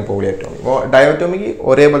എന്തായിരിക്കും പോളി അറ്റോമിക് ഡയോറ്റോമിക്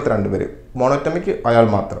ഒരേപോലത്തെ 2 പേര് മോണോറ്റോമിക് അയാൾ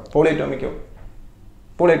മാത്രം പോളി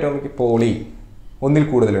അറ്റോമിക് പോളി ഒന്നിൽ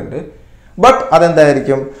കൂടുതലുണ്ട് ബട്ട്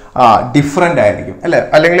അതെന്തായിരിക്കും ഡിഫറെൻ്റ് ആയിരിക്കും അല്ലേ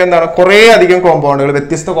അല്ലെങ്കിൽ എന്താണ് കുറേ അധികം കോമ്പൗണ്ടുകൾ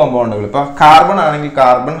വ്യത്യസ്ത കോമ്പൗണ്ടുകൾ ഇപ്പോൾ കാർബൺ ആണെങ്കിൽ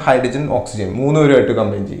കാർബൺ ഹൈഡ്രജൻ ഓക്സിജൻ 3 പേരുമായിട്ട്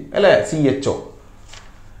കമ്പൈൻ ചെയ്യും അല്ലേ CHO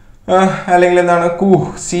അല്ലെങ്കിൽ എന്താണ്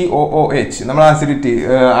COOH നമ്മൾ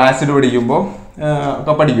ആസിഡ് പഠിക്കുമ്പോൾ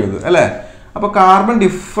പഠിക്കുന്നത് അല്ലേ അപ്പോൾ കാർബൺ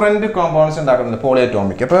ഡിഫറെൻറ്റ് കോമ്പൗണ്ട്സ് ഉണ്ടാക്കുന്നുണ്ട് പോളി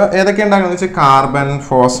അറ്റോമിക് അപ്പോൾ ഏതൊക്കെ ഉണ്ടാക്കുന്നത് വെച്ചാൽ കാർബൺ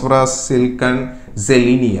ഫോസ്ഫറസ് സിലിക്കൺ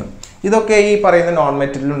സെലീനിയം ഇതൊക്കെ ഈ പറയുന്ന നോൺ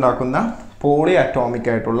മെറ്റലിൽ ഉണ്ടാക്കുന്ന പോളി അറ്റോമിക്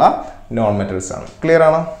ആയിട്ടുള്ള നോൺ മെറ്റൽസ് ആണ് ക്ലിയർ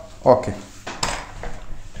ആണോ okay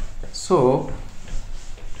so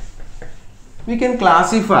we can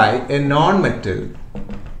classify a non-metal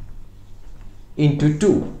into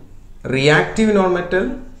 2 reactive non-metal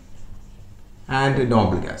and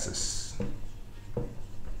noble gases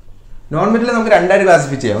non-metal നമുക്ക് രണ്ടായിട്ട്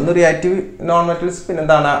ക്ലാസിഫൈ ചെയ്യാം ഒന്ന് റിയാക്റ്റീവ് നോൺ മെറ്റൽസ് പിന്നെ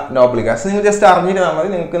എന്താണ് നോബിൾ ഗ്യാസ് നിങ്ങൾ ജസ്റ്റ് അറിഞ്ഞിരുന്നാൽ മതി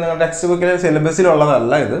നിങ്ങൾക്ക് നിങ്ങളുടെ ടെക്സ്റ്റ് ബുക്കിലെ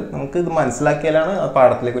സിലബസിലുള്ളതല്ല ഇത് നമുക്ക് ഇത് മനസ്സിലാക്കിയാലാണ് ആ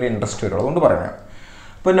പാഠത്തിലേക്ക് ഒരു ഇൻട്രസ്റ്റ് വരുള്ളൂ അതുകൊണ്ട് പറയാം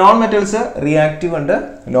ഇപ്പോൾ നോൺ മെറ്റൽസ് റിയാക്റ്റീവ് ഉണ്ട്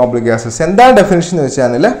നോബിൾ ഗ്യാസസ് എന്താണ് ഡെഫിനിഷൻ എന്ന്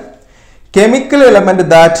വെച്ചാൽ chemical element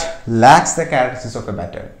that lacks the characteristics of A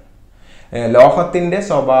metal ലോഹത്തിന്റെ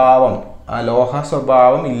സ്വഭാവം ലോഹ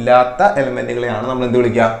സ്വഭാവം ഇല്ലാത്ത എലമെന്റുകളെയാണ് നമ്മൾ എന്ത്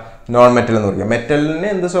വിളിക്കുക നോൺ മെറ്റൽ എന്ന് വിളിക്കുക മെറ്റലിന്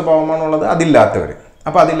എന്ത് സ്വഭാവമാണുള്ളത് അതില്ലാത്തവർ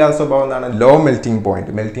അപ്പോൾ അതില്ലാത്ത സ്വഭാവം എന്താണ് ലോ മെൽറ്റിംഗ്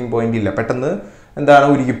പോയിന്റ് ഇല്ല പെട്ടെന്ന് എന്താണ്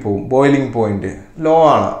ഉരുകിപ്പോവും ബോയിലിംഗ് പോയിന്റ് ലോ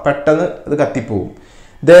ആണ് പെട്ടെന്ന് ഇത് കത്തിപ്പോവും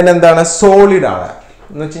ദെൻ എന്താണ് സോളിഡ് ആണ്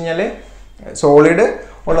എന്ന് വെച്ച് കഴിഞ്ഞാൽ സോളിഡ്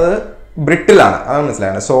ഉള്ളത് ബ്രിട്ടിലാണ് അതാണ്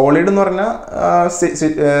മനസ്സിലായത് സോളിഡ് എന്ന് പറഞ്ഞാൽ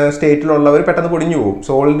സ്റ്റേറ്റിലുള്ളവർ പെട്ടെന്ന് പൊടിഞ്ഞു പോകും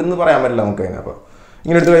സോളിഡ് എന്ന് പറയാൻ പറ്റില്ല നമുക്ക് അതിന് അപ്പോൾ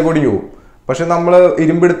ഇങ്ങനെ എടുത്ത് പോയി പൊടിഞ്ഞു പോകും പക്ഷെ നമ്മൾ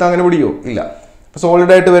ഇരുമ്പെടുത്ത് അങ്ങനെ പൊടിയോ ഇല്ല അപ്പോൾ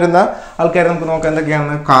സോളിഡായിട്ട് വരുന്ന ആൾക്കാരെ നമുക്ക് നോക്കാം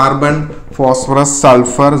എന്തൊക്കെയാണ് carbon phosphorus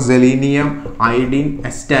sulphur selenium iodine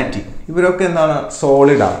എസ്റ്റാറ്റിൻ ഇവരൊക്കെ എന്താണ്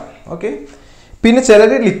സോളിഡാണ് ഓക്കെ പിന്നെ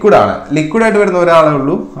ചിലർ ലിക്വിഡായിട്ട് വരുന്ന ഒരാളേ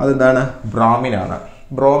ഉള്ളൂ അതെന്താണ്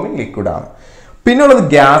ബ്രോമിൻ ലിക്വിഡാണ് പിന്നെ ഉള്ളത്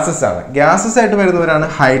ഗ്യാസസ് ആണ് ഗ്യാസസ് ആയിട്ട് വരുന്നവരാണ്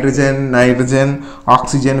hydrogen nitrogen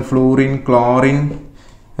oxygen fluorine chlorine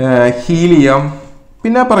helium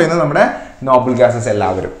പിന്നെ പറയുന്നത് നമ്മുടെ നോബിൾ ഗ്യാസസ്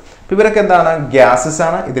എല്ലാവരും ഇവരൊക്കെ എന്താണ് ഗ്യാസസ്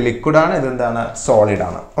ആണ് ഇത് ലിക്വിഡാണ് ഇതെന്താണ് സോളിഡ്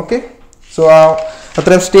ആണ് ഓക്കെ സോ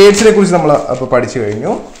അത്രയും സ്റ്റേറ്റ്സിനെ കുറിച്ച് നമ്മൾ അപ്പോൾ പഠിച്ചു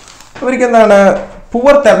കഴിഞ്ഞു അവർക്ക് എന്താണ്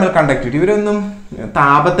പുവർ തെർമൽ കണ്ടക്ടിവിറ്റി ഇവരൊന്നും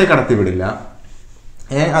താപത്തെ കടത്തിവിടില്ല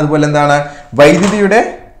അതുപോലെ എന്താണ് വൈദ്യുതിയുടെ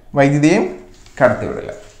വൈദ്യുതിയും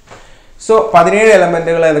കടത്തിവിടില്ല. സോ 17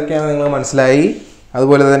 എലമെൻറ്റുകൾ ഏതൊക്കെയാണ് നിങ്ങൾ മനസ്സിലായി.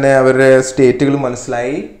 അതുപോലെ തന്നെ അവരുടെ സ്റ്റേറ്റുകൾ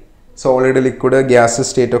മനസ്സിലായി. സോളിഡ്, ലിക്വിഡ്, ഗ്യാസ്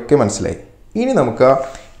സ്റ്റേറ്റ് ഒക്കെ മനസ്സിലായി. ഇനി നമുക്ക്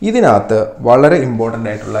ഇതിനകത്ത് വളരെ ഇമ്പോർട്ടൻ്റ്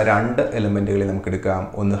ആയിട്ടുള്ള 2 എലമെൻറ്റുകൾ നമുക്ക് എടുക്കാം.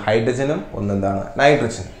 ഒന്ന് ഹൈഡ്രജനും ഒന്നെന്താണ്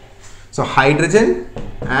നൈട്രജനും. So hydrogen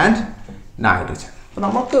and nitrogen. അപ്പോൾ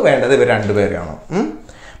നമുക്ക് വേണ്ടത് ഇവർ 2 പേരെയാണ്.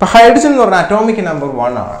 അപ്പോൾ ഹൈഡ്രജൻ എന്ന് പറഞ്ഞാൽ അറ്റോമിക് നമ്പർ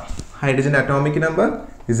 1 ആണ്. ഹൈഡ്രജൻ്റെ atomic number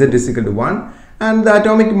Z=1 and the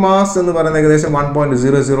atomic mass എന്ന് പറയുന്നത് ഏകദേശം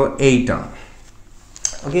 1.008 ആണ്.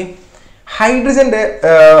 ഓക്കെ, ഹൈഡ്രജൻ്റെ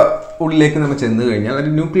ഉള്ളിലേക്ക് നമ്മൾ ചെന്ന് കഴിഞ്ഞാൽ ഒരു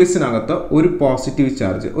ന്യൂക്ലിയസിനകത്ത് ഒരു പോസിറ്റീവ്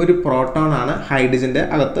ചാർജ്, ഒരു പ്രോട്ടോൺ ആണ് ഹൈഡ്രജൻ്റെ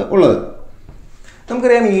അകത്ത് ഉള്ളത്.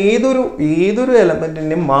 നമുക്കറിയാം ഏതൊരു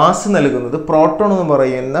എലമെൻറ്റിൻ്റെയും മാസ് നൽകുന്നത് പ്രോട്ടോൺ എന്ന്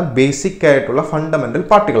പറയുന്ന ബേസിക് ആയിട്ടുള്ള ഫണ്ടമെൻ്റൽ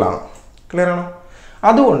പാർട്ടിക്കിളാണ്. ക്ലിയർ ആണോ?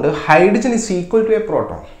 അതുകൊണ്ട് hydrogen is equal to A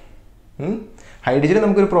proton. Hydrogen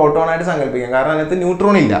നമുക്കൊരു പ്രോട്ടോൺ ആയിട്ട് സങ്കല്പിക്കാം, കാരണം അതിനകത്ത്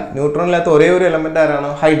ന്യൂട്രോൺ ഇല്ല. ന്യൂട്രോൺ ഇല്ലാത്ത ഒരേ ഒരു എലമെൻ്റ് ആരാണ്?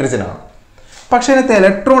 ഹൈഡ്രജനാണ്. പക്ഷേ അതിനകത്ത്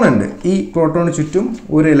ഇലക്ട്രോൺ ഉണ്ട്. ഈ പ്രോട്ടോണിന് ചുറ്റും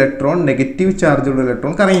ഒരു ഇലക്ട്രോൺ, നെഗറ്റീവ് ചാർജുള്ള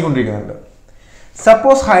electron കറങ്ങിക്കൊണ്ടിരിക്കുന്നുണ്ട്.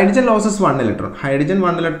 Suppose hydrogen losses 1 electron. Hydrogen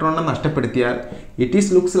 1 ഇലക്ട്രോണിനെ നഷ്ടപ്പെടുത്തിയാൽ it is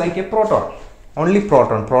looks like A proton. Only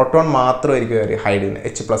proton മാത്രമായിരിക്കും ഹൈഡ്രജൻ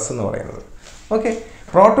H+ എന്ന് പറയുന്നത്. Okay,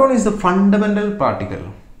 proton is the fundamental particle.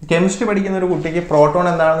 Chemistry പഠിക്കുന്ന ഒരു കുട്ടിക്ക് പ്രോട്ടോൺ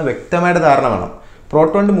എന്താണെന്ന് വ്യക്തമായിട്ട് ധാരണ വേണം.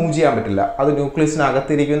 പ്രോട്ടോണിന് മൂവ് ചെയ്യാൻ പറ്റില്ല. അത്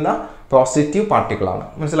ന്യൂക്ലിയസിനകത്തിരിക്കുന്ന പോസിറ്റീവ് പാർട്ടിക്കിളാണ്.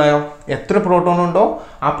 മനസ്സിലായോ? എത്ര പ്രോട്ടോൺ ഉണ്ടോ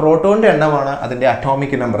ആ പ്രോട്ടോണിൻ്റെ എണ്ണമാണ് അതിൻ്റെ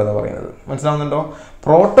അറ്റോമിക് നമ്പർ എന്ന് പറയുന്നത്. മനസ്സിലാവുന്നുണ്ടോ?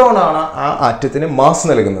 പ്രോട്ടോൺ ആണ് ആ ആറ്റത്തിന് മാസ്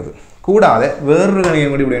നൽകുന്നത്. കൂടാതെ വേറൊരു കണികം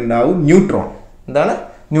കൂടി ഇവിടെ ഉണ്ടാവും, ന്യൂട്രോൺ. എന്താണ്?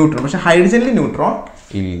 ന്യൂട്രോൺ. പക്ഷേ ഹൈഡ്രജനിൽ ന്യൂട്രോൺ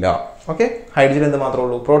ഇല്ല. ഓക്കെ, ഹൈഡ്രജൻ എന്ത് മാത്രമേ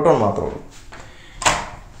ഉള്ളൂ? പ്രോട്ടോൺ മാത്രമേ ഉള്ളൂ.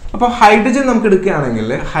 അപ്പോൾ ഹൈഡ്രജൻ നമുക്ക് എടുക്കുകയാണെങ്കിൽ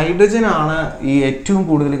ഹൈഡ്രജൻ ആണ് ഈ ഏറ്റവും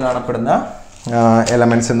കൂടുതൽ കാണപ്പെടുന്ന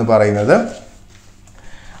എലമെൻറ്റ്സ് എന്ന് പറയുന്നത്.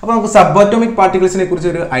 അപ്പോൾ നമുക്ക് സബ് അറ്റോമിക് പാർട്ടിക്കിൾസിനെ കുറിച്ച്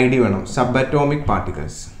ഒരു ഐഡിയ വേണം. സബ് അറ്റോമിക്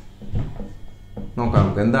പാർട്ടിക്കിൾസ് നോക്കാം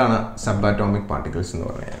നമുക്ക്. എന്താണ് സബ് അറ്റോമിക് പാർട്ടിക്കിൾസ് എന്ന്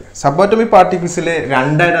പറഞ്ഞു കഴിഞ്ഞാൽ? സബ് അറ്റോമിക് പാർട്ടിക്കിൾസിൽ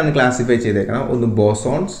 2 ആയിട്ടാണ് ക്ലാസിഫൈ ചെയ്തേക്കണം. ഒന്ന്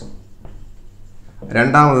ബോസോൺസ്,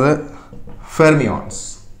 രണ്ടാമത് ഫെർമിയോൺസ്.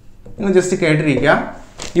 നിങ്ങൾ ജസ്റ്റ് കേട്ടിരിക്കുക.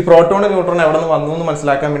 ഈ പ്രോട്ടോൺ ന്യൂട്രോൺ എവിടെ നിന്ന് വന്നു എന്ന്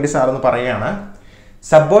മനസ്സിലാക്കാൻ വേണ്ടി സാറൊന്ന് പറയുകയാണ്.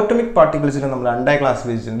 സബ് അറ്റോമിക് പാർട്ടിക്കിൾസിൽ നമ്മൾ 2 ആയി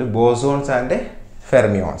ക്ലാസിഫൈ ചെയ്തിട്ടുണ്ട്, ബോസോൺസ് ആൻഡ്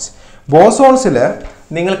ഫെർമിയോൺസ്. ബോസോൺസിൽ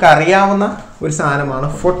നിങ്ങൾക്ക് അറിയാവുന്ന ഒരു സാധനമാണ്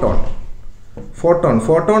ഫോട്ടോൺ.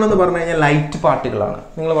 ഫോട്ടോൺ എന്ന് പറഞ്ഞു കഴിഞ്ഞാൽ ലൈറ്റ് പാർട്ടിക്കിളാണ്.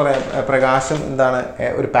 നിങ്ങൾ പറയാം പ്രകാശം എന്താണ്,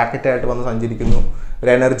 ഒരു പാക്കറ്റായിട്ട് വന്ന് സഞ്ചരിക്കുന്നു, ഒരു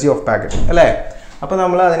എനർജി ഓഫ് പാക്കറ്റ് അല്ലേ? അപ്പോൾ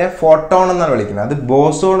നമ്മൾ അതിനെ ഫോട്ടോൺ എന്നാണ് വിളിക്കുന്നത്. അത്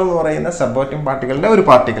ബോസോൺ എന്ന് പറയുന്ന സബ് അറ്റോമിക് പാർട്ടിക്കിളിൻ്റെ ഒരു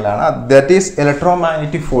പാർട്ടിക്കിളാണ്. ദാറ്റ് ഈസ്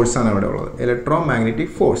ഇലക്ട്രോമാഗ്നറ്റിക് ഫോഴ്സ് ആണ് ഇവിടെ ഉള്ളത്,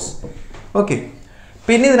 ഇലക്ട്രോമാഗ്നറ്റിക് ഫോഴ്സ്. ഓക്കെ,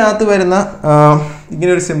 പിന്നെ ഇതിനകത്ത് വരുന്ന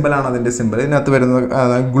ഇങ്ങനെ ഒരു സിമ്പിളാണ് അതിൻ്റെ സിമ്പിൾ. ഇതിനകത്ത് വരുന്ന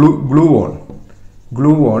ഗ്ലൂവോൺ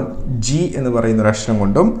G എന്ന് പറയുന്ന ഒരു അക്ഷരം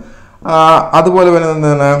കൊണ്ടും, അതുപോലെ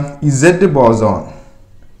വരുന്നതാണ് ഇസഡ്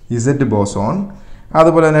ബോസോൺ,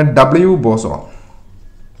 അതുപോലെ തന്നെ W ബോസോൺ.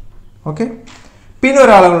 ഓക്കെ, പിന്നെ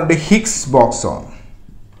ഒരാളുകളുണ്ട് ഹിഗ്സ് ബോസോൺ.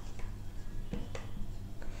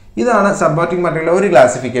 ഇതാണ് സബ് അറ്റോമിക് പാർട്ടിക്കിളിലെ ഒരു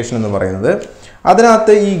ക്ലാസിഫിക്കേഷൻ എന്ന് പറയുന്നത്.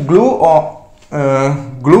 അതിനകത്ത് ഈ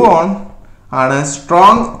ഗ്ലൂവോൺ ആണ്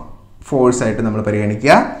സ്ട്രോങ് ഫോഴ്സ് ആയിട്ട് നമ്മൾ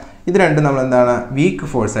പരിഗണിക്കുക. ഇത് രണ്ടും നമ്മൾ എന്താണ്, വീക്ക്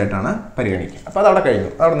ഫോഴ്സ് ആയിട്ടാണ് പരിഗണിക്കുക. അപ്പോൾ അതവിടെ കഴിഞ്ഞു,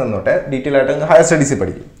 അവിടെ നിന്നോട്ടെ. ഡീറ്റെയിൽ ആയിട്ട് ഹയർ സ്റ്റഡീസിൽ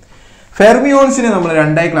പഠിക്കും. ഫെർമിയോൺസിനെ നമ്മൾ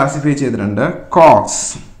 2 ആയി ക്ലാസിഫൈ ചെയ്തിട്ടുണ്ട്,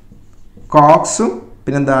 കോക്സും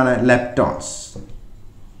പിന്നെന്താണ് leptons.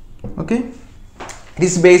 Okay, it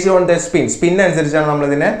is based on the spin അനുസരിച്ചാണ്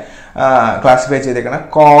നമ്മളിതിനെ ക്ലാസിഫൈ ചെയ്തേക്കുന്നത്.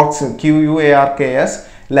 കോക്സ് QUARKS,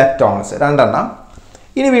 ലെപ്റ്റോൺസ് 2 എണ്ണം.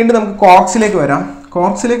 ഇനി വീണ്ടും നമുക്ക് കോക്സിലേക്ക് വരാം.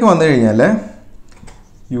 കോക്സിലേക്ക് വന്നു കഴിഞ്ഞാൽ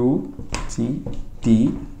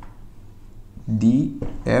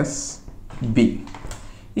UCTDSB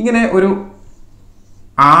ഇങ്ങനെ ഒരു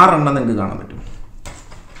 6 എണ്ണം നിങ്ങൾക്ക് കാണാൻ പറ്റും.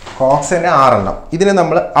 കോക്സിൻ്റെ 6 എണ്ണം. ഇതിനെ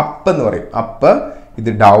നമ്മൾ അപ്പ് എന്ന് പറയും. അപ്പ്, ഇത്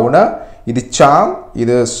ഡൗണ്, ഇത് ചാം,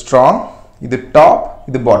 ഇത് സ്ട്രോങ്, ഇത് ടോപ്പ്,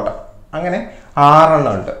 ഇത് ബോട്ടം. അങ്ങനെ 6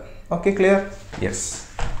 എണ്ണം ഉണ്ട്. Okay, clear? യെസ്,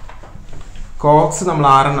 കോക്സ് നമ്മൾ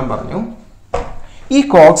 6 എണ്ണം പറഞ്ഞു. ഈ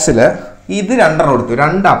കോക്സിൽ ഇത് 2 എണ്ണം കൊടുത്തു,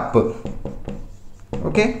 2 അപ്പ്,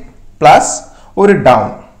 ഓക്കെ, പ്ലസ് ഒരു ഡൗൺ.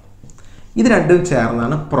 ഇത് രണ്ടും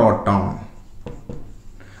ചേർന്നാണ് പ്രോട്ടോൺ.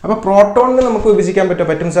 അപ്പോൾ പ്രോട്ടോണിന് നമുക്ക് വിഭജിക്കാൻ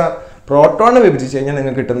പറ്റും സാർ. പ്രോട്ടോണിനെ വിഭജിച്ച് കഴിഞ്ഞാൽ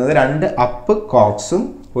നിങ്ങൾക്ക് കിട്ടുന്നത് 2 അപ്പ് കോക്സും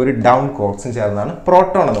ഒരു ഡൗൺ കോക്സും ചേർന്നാണ്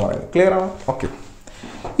പ്രോട്ടോൺ എന്ന് പറയുന്നത്. ക്ലിയർ ആണോ? ഓക്കെ,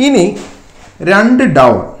 ഇനി 2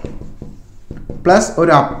 ഡൗൺ പ്ലസ്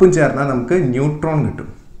ഒരു അപ്പും ചേർന്നാൽ നമുക്ക് ന്യൂട്രോൺ കിട്ടും.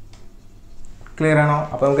 ക്ലിയർ ആണോ?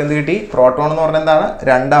 അപ്പോൾ നമുക്ക് എന്ത് കിട്ടി? പ്രോട്ടോൺ എന്ന് പറഞ്ഞാൽ എന്താണ്?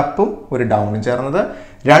 2 അപ്പും ഒരു ഡൗണും ചേർന്നത്.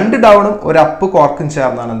 2 ഡൗണും ഒരു അപ്പ് കോർക്കും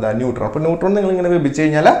ചേർന്നാണ് എന്താ? ന്യൂട്രോൺ. അപ്പോൾ ന്യൂട്രോൺ നിങ്ങൾ ഇങ്ങനെ വിഭജിച്ച്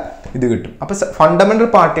കഴിഞ്ഞാൽ ഇത് കിട്ടും. അപ്പോൾ ഫണ്ടമെന്റൽ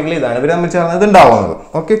പാർട്ടിക്കിൾ ഇതാണ്, ഇവർ തമ്മിൽ ചേർന്നത് ഉണ്ടാവുന്നത്.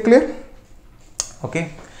 Okay, clear? ഓക്കെ,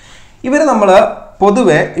 ഇവരെ നമ്മൾ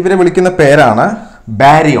പൊതുവെ ഇവരെ വിളിക്കുന്ന പേരാണ്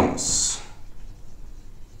ബാരിയോൺസ്.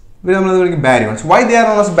 ഇവർ നമ്മൾ വിളിക്കും baryons. Why they are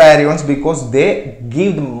known as baryons? Because they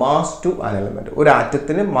give the mass to an element. ഒരു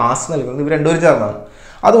ആറ്റത്തിന് മാസ് നൽകുന്നത് ഇവർ രണ്ടുപേരും ചേർന്നാണ്.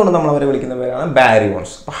 അതുകൊണ്ട് നമ്മൾ അവരെ വിളിക്കുന്ന പേരാണ്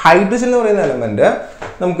ബാരിയോൺസ്. അപ്പോൾ ഹൈഡ്രജൻ എന്ന് പറയുന്ന എലമെന്റ്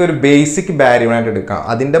നമുക്കൊരു ബേസിക് ബാരിയോൺ ആയിട്ട് എടുക്കാം.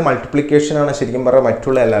 അതിന്റെ മൾട്ടിപ്ലിക്കേഷൻ ആണ് ശരിക്കും പറഞ്ഞാൽ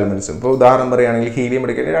മറ്റുള്ള എല്ലാ എലമെന്റ്സും. ഇപ്പോൾ ഉദാഹരണം പറയുകയാണെങ്കിൽ ഹീലിയം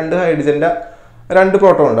എടുക്കുകയാണെങ്കിൽ 2 ഹൈഡ്രജന്റെ 2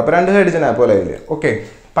 പ്രോട്ടോൺ ഉണ്ട്. അപ്പോൾ 2 ഹൈഡ്രജൻ പോലെ ഇല്ലേ? ഓക്കെ.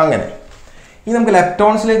 അപ്പം അങ്ങനെ ഇനി നമുക്ക്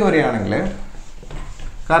ഇലക്ട്രോൺസിലേക്ക് വരികയാണെങ്കിൽ,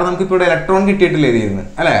 കാരണം നമുക്കിപ്പോൾ ഇവിടെ ഇലക്ട്രോൺ കിട്ടിയിട്ടില്ല എഴുതിയിരുന്നു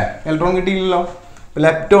അല്ലേ? ഇലക്ട്രോൺ കിട്ടിയില്ലല്ലോ.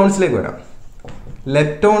 ലെപ്റ്റോൺസിലേക്ക് വരാം.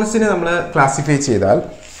 ലെപ്റ്റോൺസിനെ നമ്മൾ ക്ലാസിഫൈ ചെയ്താൽ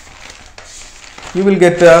യു വിൽ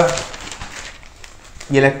ഗെറ്റ്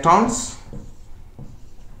ഇലക്ട്രോൺസ്,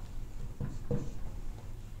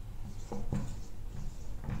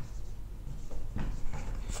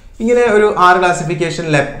 ഇങ്ങനെ ഒരു 6 ക്ലാസിഫിക്കേഷൻ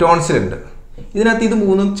ലെപ്റ്റോൺസിലുണ്ട്. ഇതിനകത്ത് ഇത്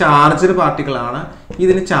 3 ചാർജ്ഡ് പാർട്ടിക്കിളാണ്.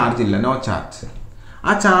 ഇതിന് ചാർജ് ഇല്ല, നോ ചാർജ്. ആ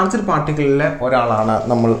ചാർജ്ഡ് പാർട്ടിക്കിളിലെ ഒരാളാണ്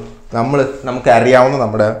നമുക്ക് അറിയാവുന്ന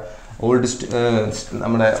നമ്മുടെ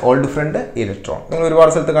ഓൾഡ് ഫ്രണ്ട് ഇലക്ട്രോൺ. നിങ്ങൾ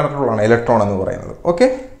ഒരുപാട് സ്ഥലത്ത് കണ്ടിട്ടുള്ളതാണ് ഇലക്ട്രോൺ എന്ന് പറയുന്നത്. ഓക്കെ.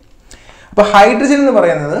 അപ്പോൾ ഹൈഡ്രജൻ എന്ന്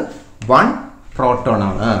പറയുന്നത് 1 പ്രോട്ടോൺ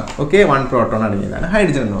ആണ്. ഓക്കെ, 1 പ്രോട്ടോൺ അടങ്ങിയതാണ്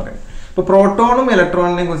ഹൈഡ്രജൻ എന്ന് പറയുന്നത്. അപ്പോൾ പ്രോട്ടോണും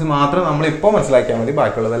ഇലക്ട്രോണിനെ കുറിച്ച് മാത്രം നമ്മൾ ഇപ്പോൾ മനസ്സിലാക്കിയാൽ മതി,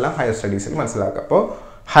 ബാക്കിയുള്ളതെല്ലാം ഹയർ സ്റ്റഡീസിൽ മനസ്സിലാക്കുക. അപ്പോൾ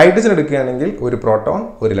ഹൈഡ്രജൻ എടുക്കുകയാണെങ്കിൽ 1 പ്രോട്ടോൺ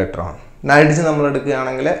 1 ഇലക്ട്രോൺ. നൈട്രജൻ നമ്മൾ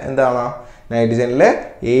എടുക്കുകയാണെങ്കിൽ എന്താണ്? നൈട്രജനിലെ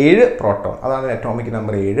 7 പ്രോട്ടോൺ, അതാണ് അറ്റോമിക്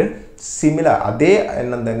നമ്പർ 7. സിമിലർ അതേ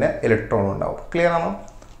എണ്ണം തന്നെ ഇലക്ട്രോൺ ഉണ്ടാവും. ക്ലിയർ ആണോ?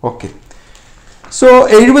 ഓക്കെ. സോ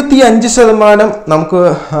 75% നമുക്ക്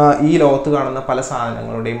ഈ ലോകത്ത് കാണുന്ന പല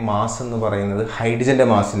സാധനങ്ങളുടെയും മാസ് എന്ന് പറയുന്നത് ഹൈഡ്രജന്റെ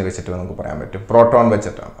മാസിനെ വെച്ചിട്ട് നമുക്ക് പറയാൻ പറ്റും, പ്രോട്ടോൺ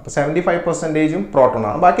വെച്ചിട്ടാണ്. അപ്പോൾ 75% പ്രോട്ടോൺ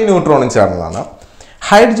ആണ്, ബാക്കി ന്യൂട്രോണും ചേർന്നതാണ്.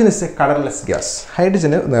 Hydrogen is A colourless gas.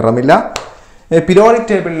 Hydrogen നിറമില്ല. Periodic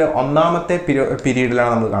ടേബിളിൽ 1ാമത്തെ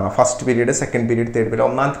പീരീഡിലാണ് നമ്മൾ കാണുക. First period, second period, third period,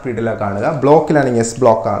 1ാമത്തെ പീരീഡിലാണ് കാണുക. ബ്ലോക്കിലാണെങ്കിൽ എസ്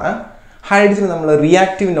ബ്ലോക്കാണ്. ഹൈഡ്രജൻ നമ്മൾ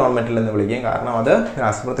റിയാക്റ്റീവ് നോൺ മെറ്റൽ എന്ന് വിളിക്കും, കാരണം അത്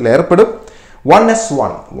രാസപ്രവർത്തനത്തിൽ ഏർപ്പെടും.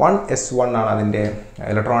 1s1 ആണ് അതിൻ്റെ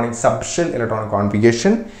electronic subshell electronic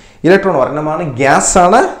configuration. Electron ഒരെണ്ണമാണ്, gas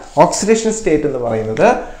ആണ്. ഓക്സിഡേഷൻ സ്റ്റേറ്റ് എന്ന് പറയുന്നത്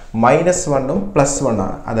 -1 ഉം +1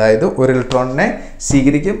 ആണ്. അതായത് 1 ഇലക്ട്രോണിനെ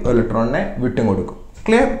സ്വീകരിക്കും, 1 ഇലക്ട്രോണിനെ വിട്ടും കൊടുക്കും.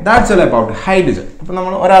 Clear? That's all about hydrogen. അപ്പോൾ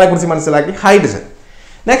നമ്മൾ ഒരാളെ കുറിച്ച് മനസ്സിലാക്കി, hydrogen.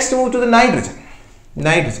 Next move to the nitrogen.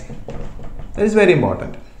 Nitrogen that is very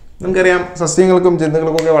important. നമുക്കറിയാം സസ്യങ്ങൾക്കും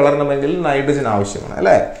ജന്തുക്കൾക്കും ഒക്കെ വളരണമെങ്കിൽ നൈട്രജൻ ആവശ്യമാണ്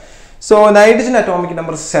അല്ലേ? സോ നൈട്രജൻ അറ്റോമിക്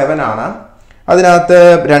നമ്പർ 7 ആണ്. അതിനകത്ത്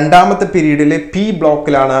 2ാമത്തെ പീരീഡിലെ പി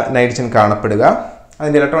ബ്ലോക്കിലാണ് നൈട്രജൻ കാണപ്പെടുക.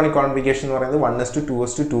 അതിൻ്റെ ഇലക്ട്രോണിക് കോൺഫിഗറേഷൻ എന്ന് പറയുന്നത് 1s2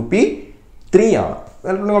 2s2 2p3 ആണ്.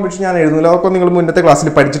 ഇലക്ട്രോണിക് കോൺഫിഗറേഷൻ ഞാൻ എഴുതുന്നില്ല, അതൊക്കെ നിങ്ങൾ മുന്നത്തെ ക്ലാസ്സിൽ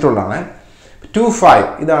പഠിച്ചിട്ടുള്ളതാണ്. 2,5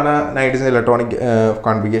 ഇതാണ് nitrogen electronic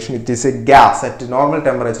configuration. It is A gas at normal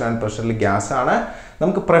temperature and പ്രഷറിൽ gas ആണ്.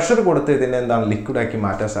 നമുക്ക് പ്രഷർ കൊടുത്ത് ഇതിനെ എന്താണ് ലിക്വിഡാക്കി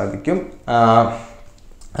മാറ്റാൻ സാധിക്കും.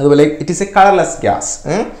 അതുപോലെ it is A colourless gas.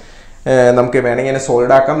 നമുക്ക് വേണമെങ്കിൽ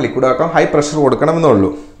സോളിഡ് ആക്കാം, ലിക്വിഡ് ആക്കാം, ഹൈ പ്രഷർ കൊടുക്കണമെന്നുള്ളൂ.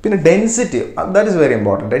 പിന്നെ density, that is very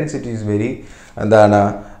important. Density is very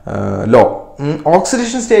low.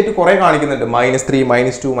 Oxidation state കുറേ കാണിക്കുന്നുണ്ട്, -3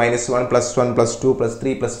 -2 -1 +1 +2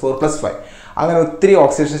 +3 +4 +5 അങ്ങനെ ഒത്തിരി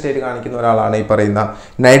ഓക്സിഡേഷൻ സ്റ്റേറ്റ് കാണിക്കുന്ന ഒരാളാണ് ഈ പറയുന്ന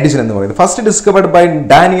നൈട്രജൻ എന്ന് പറയുന്നത്. First discovered by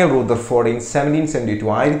Daniel Rutherford in 1772.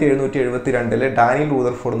 1772 Daniel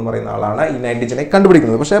Rutherford എന്ന് പറയുന്ന ആളാണ് ഈ നൈട്രജനെ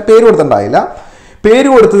കണ്ടുപിടിക്കുന്നത്. പക്ഷേ പേര് കൊടുത്തിട്ടുണ്ടായില്ല. പേര്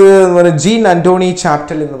കൊടുത്തത് എന്ന് പറയുന്നത് ജീൻ ആന്റോണി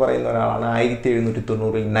ചാപ്റ്റൽ എന്ന് പറയുന്ന ഒരാളാണ്.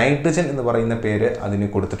 1790 നൈട്രജൻ എന്ന് പറയുന്ന പേര് അതിന്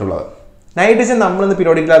കൊടുത്തിട്ടുള്ളത്. നൈട്രജൻ നമ്മളിന്ന്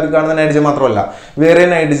പീരിയോഡിക് ടാബിൽ കാണുന്ന നൈട്രജൻ മാത്രമല്ല, വേറെ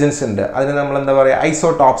നൈട്രജൻസ് ഉണ്ട്. അതിന് നമ്മൾ എന്താ പറയുക,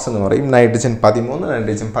 ഐസോടോപ്സ് എന്ന് പറയും. Nitrogen 13,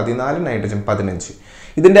 nitrogen 14, nitrogen 15.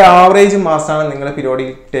 ഇതിൻ്റെ ആവറേജ് മാസാണ് നിങ്ങൾ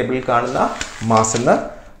പീരിയോഡിക് ടേബിളിൽ കാണുന്ന മാസ് എന്ന്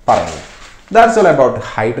പറയുന്നത്. That's all about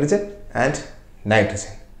hydrogen and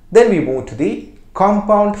nitrogen. Then we move to the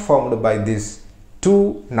compound formed by these 2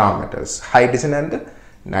 non-metals, hydrogen and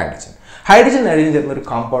nitrogen. Hydrogen ചേർന്ന് ഒരു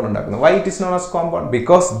കോമ്പൗണ്ട് ഉണ്ടാക്കുന്നു. Why it is known as compound?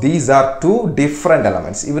 Because these are 2 different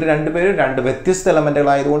elements. ഇവർ രണ്ടുപേരും 2 വ്യത്യസ്ത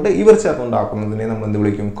എലമെന്റുകളായതുകൊണ്ട് ഇവർ ചേർന്നുണ്ടാക്കുന്നതിനെ നമ്മൾ എന്ത്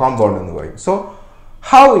വിളിക്കും, കോമ്പൗണ്ട് എന്ന് പറയും. So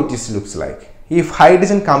how it is looks like? If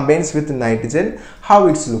hydrogen combines with nitrogen, how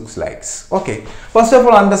it looks like? Okay, first of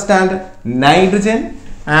all understand nitrogen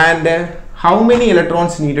and how many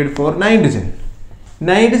electrons needed for nitrogen.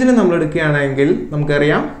 നൈട്രജനെ നമ്മൾ എടുക്കുകയാണെങ്കിൽ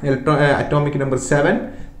നമുക്കറിയാം atomic number 7,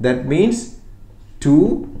 that means 2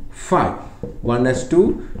 5 1s2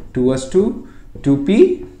 2s2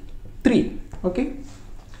 2p3. Okay,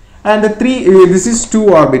 and 3 this is 2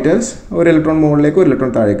 orbitals. ഒരു electron മുകളിലേക്ക് ഒരു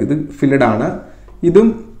electron താഴേക്ക്. ഇത് filled ആണ്, ഇതും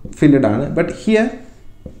ഫില്ലഡ് ആണ്. But here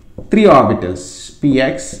 3 orbitals,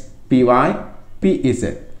 px py pz.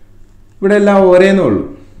 ഇവിടെ എല്ലാം ഒരേന്നേ ഉള്ളൂ,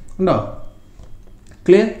 ഉണ്ടോ?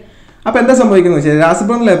 ക്ലിയർ? അപ്പോൾ എന്താ സംഭവിക്കുന്നത് വെച്ചാൽ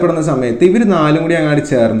രാസപ്രവർത്തനത്തിൽ ഏർപ്പെടുന്ന സമയത്ത് ഇവർ 4 കൂടി അങ്ങോട്ട്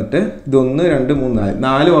ചേർന്നിട്ട് ഇത് 1 2 3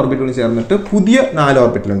 4 ഓർബിറ്റുകൾ ചേർന്നിട്ട് പുതിയ 4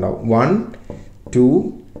 ഓർബിറ്റൽ ഉണ്ടാവും. 1 2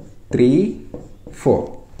 3 4.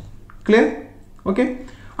 ക്ലിയർ? ഓക്കെ,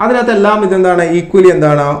 അതിനകത്തെല്ലാം ഇതെന്താണ്, ഈക്വലി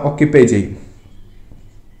എന്താണ്, ഓക്യുപ്പൈ ചെയ്യും.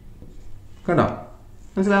 കണ്ടോ?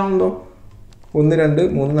 മനസ്സിലാവുന്നുണ്ടോ? 1 2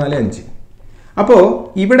 3 4 5. അപ്പോൾ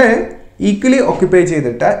ഇവിടെ ഈക്വലി ഓക്യുപ്പൈ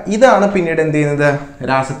ചെയ്തിട്ട് ഇതാണ് പിന്നീട് എന്ത് ചെയ്യുന്നത്?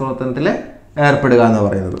 രാസപ്രവർത്തനത്തിൽ ഏർപ്പെടുക എന്ന്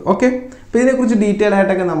പറയുന്നത്. ഓക്കെ, അപ്പോൾ ഇതിനെക്കുറിച്ച് ഡീറ്റെയിൽ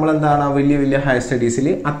ആയിട്ടൊക്കെ നമ്മൾ എന്താണ് വലിയ വലിയ ഹയർ സ്റ്റഡീസിൽ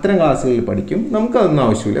അത്തരം ക്ലാസ്സുകളിൽ പഠിക്കും. നമുക്കതൊന്നും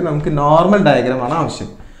ആവശ്യമില്ല. നമുക്ക് നോർമൽ ഡയഗ്രമാണ് ആവശ്യം.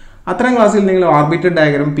 അത്തരം ക്ലാസ്സിൽ നിങ്ങൾ ഓർബിറ്റൽ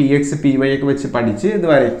ഡയഗ്രാം PX PY ഒക്കെ വെച്ച് പഠിച്ച് ഇത്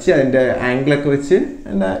വരച്ച് അതിൻ്റെ ആംഗിളൊക്കെ വെച്ച്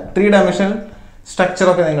അതിൻ്റെ 3 ഡയമെൻഷണൽ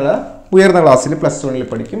സ്ട്രക്ചറൊക്കെ നിങ്ങൾ ഉയർന്ന ക്ലാസ്സിൽ +1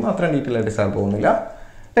 പഠിക്കും. അത്രയും ഡീറ്റെയിൽ ആയിട്ട് സാർ പോകുന്നില്ല.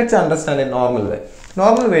 Let's understand A normal way.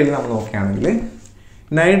 Normal വേയിൽ നമ്മൾ നോക്കുകയാണെങ്കിൽ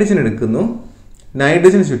നൈട്രജൻ എടുക്കുന്നു,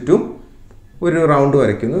 നൈട്രജന് ചുറ്റും ഒരു റൗണ്ട്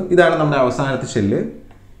വരയ്ക്കുന്നു. ഇതാണ് നമ്മുടെ അവസാനത്തെ ഷെല്ല്.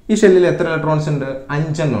 ഈ ഷെല്ലിൽ എത്ര ഇലക്ട്രോൺസ് ഉണ്ട്?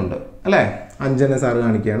 5 എണ്ണം ഉണ്ട് അല്ലേ? 5 എണ്ണം സാറ്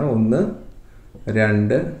കാണിക്കുകയാണ്. 1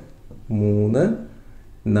 2 3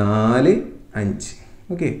 4 5.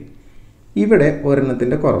 ഓക്കെ, ഇവിടെ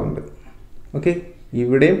ഒരെണ്ണത്തിൻ്റെ കുറവുണ്ട്. ഓക്കെ,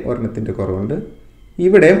 ഇവിടെയും ഒരെണ്ണത്തിൻ്റെ കുറവുണ്ട്,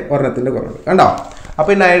 ഇവിടെയും ഒരെണ്ണത്തിൻ്റെ കുറവുണ്ട്. കണ്ടോ?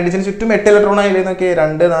 അപ്പോൾ ഈ നൈട്രജന് ചുറ്റും 8 ഇലക്ട്രോൺ ആയില്ലേ നോക്കി?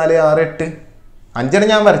 2 4 6 8. 5 എണ്ണം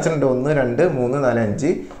ഞാൻ വരച്ചിട്ടുണ്ട്. 1 2 3 4 5.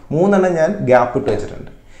 3 എണ്ണം ഞാൻ ഗ്യാപ്പ് ഇട്ട്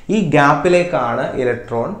വെച്ചിട്ടുണ്ട്. ഈ ഗ്യാപ്പിലേക്കാണ്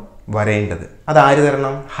ഇലക്ട്രോൺ വരേണ്ടത്. അത് ആര്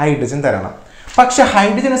തരണം? ഹൈഡ്രജൻ തരണം. പക്ഷെ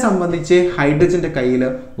ഹൈഡ്രജനെ സംബന്ധിച്ച് ഹൈഡ്രജൻ്റെ കയ്യിൽ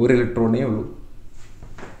ഒരു ഇലക്ട്രോണേ ഉള്ളൂ.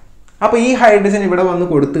 അപ്പോൾ ഈ ഹൈഡ്രജൻ ഇവിടെ വന്ന്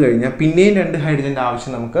കൊടുത്തു കഴിഞ്ഞാൽ പിന്നെയും 2 ഹൈഡ്രജൻ്റെ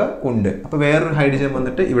ആവശ്യം നമുക്ക് ഉണ്ട്. അപ്പോൾ വേറൊരു ഹൈഡ്രജൻ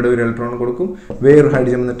വന്നിട്ട് ഇവിടെ ഒരു ഇലക്ട്രോൺ കൊടുക്കും, വേറൊരു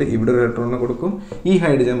ഹൈഡ്രജൻ വന്നിട്ട് ഇവിടെ ഒരു ഇലക്ട്രോൺ കൊടുക്കും, ഈ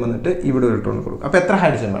ഹൈഡ്രജൻ വന്നിട്ട് ഇവിടെ ഒരു ഇലക്ട്രോൺ കൊടുക്കും. അപ്പോൾ എത്ര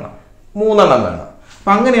ഹൈഡ്രജൻ വേണം? 3 എണ്ണം വേണം.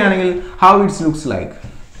 അപ്പോൾ അങ്ങനെയാണെങ്കിൽ ഹൗ ഇറ്റ്സ് ലുക്സ് ലൈക്ക്?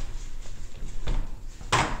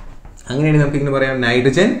 അങ്ങനെയാണെങ്കിൽ നമുക്ക് ഇങ്ങനെ പറയാം,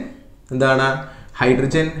 നൈട്രജൻ എന്താണ്?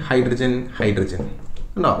 Hydrogen hydrogen hydrogen.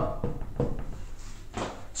 ഉണ്ടോ?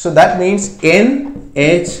 So that means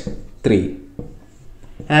NH3.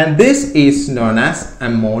 And this is known as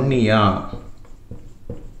ammonia.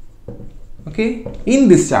 Okay, in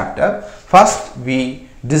this chapter first we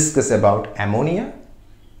discuss about ammonia,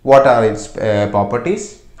 what are its properties,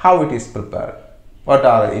 how it is prepared, what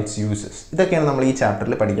are its uses. ഇതൊക്കെയാണ് നമ്മൾ ഈ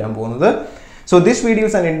ചാപ്റ്ററിൽ പഠിക്കാൻ പോകുന്നത്. So this video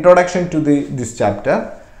is an introduction to this chapter.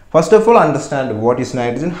 First of all, understand what is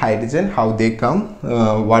nitrogen, hydrogen, how they come,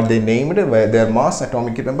 what they named, their mass,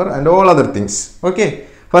 atomic number and all other things. Okay,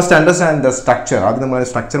 first understand the structure. അത് നമ്മൾ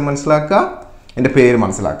structure മനസ്സിലാക്കുക, എൻ്റെ പേര്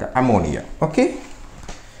മനസ്സിലാക്കുക, ammonia. Okay,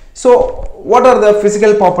 so what are the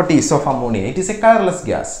physical properties of ammonia? It is A colourless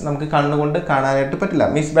gas. നമുക്ക് കണ്ണുകൊണ്ട് കാണാനായിട്ട് പറ്റില്ല.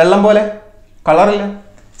 മീൻസ് വെള്ളം പോലെ കളറില്ല.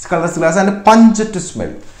 It's colourless gas and pungent to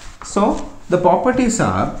smell. So the properties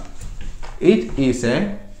are, it is a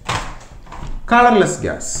colorless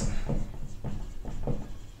gas.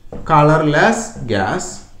 Colorless gas.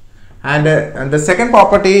 And the second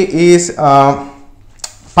property is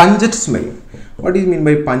pungent smell. What do you mean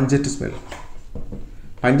by pungent smell?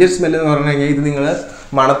 Pungent smell എന്ന് പറഞ്ഞു കഴിഞ്ഞാൽ ഇത് നിങ്ങൾ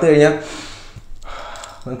മണത്ത് കഴിഞ്ഞാൽ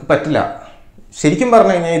നിങ്ങൾക്ക് പറ്റില്ല. ശരിക്കും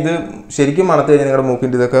പറഞ്ഞു കഴിഞ്ഞാൽ ഇത് ശരിക്കും മണത്ത് കഴിഞ്ഞാൽ നിങ്ങളുടെ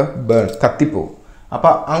മൂക്കിൻ്റെ ഇതൊക്കെ കത്തിപ്പോവും.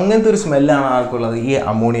 അപ്പോൾ അങ്ങനത്തെ ഒരു സ്മെല്ലാണ് ആർക്കുള്ളത്, ഈ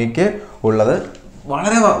അമോണിയയ്ക്ക് ഉള്ളത്.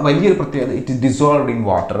 വളരെ വലിയൊരു പ്രത്യേകത, it is dissolved in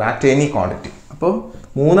water at any quantity. അപ്പോൾ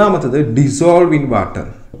മൂന്നാമത്തത് ഡിസോൾവ് ഇൻ വാട്ടർ,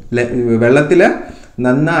 വെള്ളത്തിൽ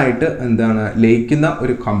നന്നായിട്ട് എന്താണ് ലയിക്കുന്ന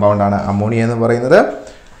ഒരു കോമ്പൗണ്ടാണ് അമോണിയ എന്ന് പറയുന്നത്.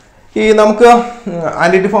 ഈ നമുക്ക്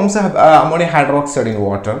ആൻറ്റിറ്റി forms ammonia hydroxide in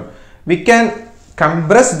water. We can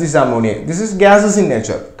compress this ammonia. This is gases in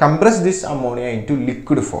nature. Compress this ammonia into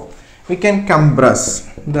liquid form. We can compress.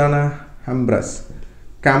 എന്താണ് compress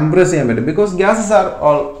ചെയ്യാൻ പറ്റും. Because gases are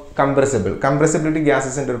all compressible. Compressibility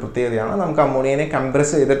gases-ന്റെ ഒരു പ്രത്യേകതയാണ്. നമുക്ക് അമോണിയനെ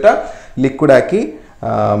compress ചെയ്തിട്ട് liquid ആക്കി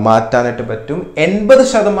മാറ്റാനായിട്ട് പറ്റും.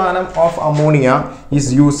 80% of ammonia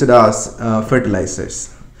is used as fertilisers.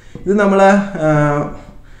 ഇത് നമ്മൾ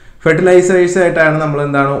ഫെർട്ടിലൈസേഴ്സ് ആയിട്ടാണ് നമ്മൾ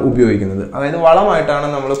എന്താണ് ഉപയോഗിക്കുന്നത്. അതായത് വളമായിട്ടാണ്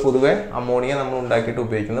നമ്മൾ പൊതുവെ അമോണിയ നമ്മൾ ഉണ്ടാക്കിയിട്ട്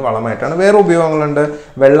ഉപയോഗിക്കുന്നത്. വളമായിട്ടാണ്. വേറെ ഉപയോഗങ്ങളുണ്ട്.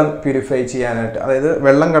 വെള്ളം പ്യൂരിഫൈ ചെയ്യാനായിട്ട്, അതായത്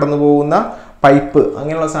വെള്ളം കടന്നു പോകുന്ന പൈപ്പ്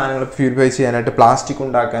അങ്ങനെയുള്ള സാധനങ്ങൾ പ്യൂരിഫൈ ചെയ്യാനായിട്ട്, പ്ലാസ്റ്റിക്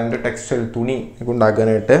ഉണ്ടാക്കാനായിട്ട്, ടെക്സ്റ്റൈൽ തുണി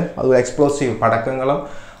ഉണ്ടാക്കാനായിട്ട്, അതുപോലെ എക്സ്പ്ലോസീവ് പടക്കങ്ങളും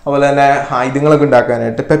അതുപോലെ തന്നെ ആയുധങ്ങളൊക്കെ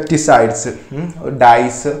ഉണ്ടാക്കാനായിട്ട്, പെപ്റ്റിസൈഡ്സ്,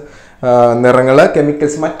 ഡൈസ്, നിറങ്ങൾ,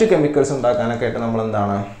 കെമിക്കൽസ്, മറ്റ് കെമിക്കൽസ് ഉണ്ടാക്കാനൊക്കെ ആയിട്ട് നമ്മൾ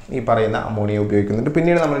എന്താണ് ഈ പറയുന്ന അമോണിയ ഉപയോഗിക്കുന്നുണ്ട്.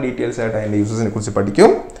 പിന്നീട് നമ്മൾ ഡീറ്റെയിൽസ് ആയിട്ട് അതിൻ്റെ യൂസസിനെ കുറിച്ച്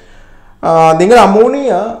പഠിക്കും. നിങ്ങൾ അമോണിയ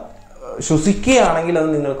ശ്വസിക്കുകയാണെങ്കിൽ അത്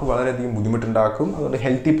നിങ്ങൾക്ക് വളരെയധികം ബുദ്ധിമുട്ടുണ്ടാക്കും. അതുകൊണ്ട്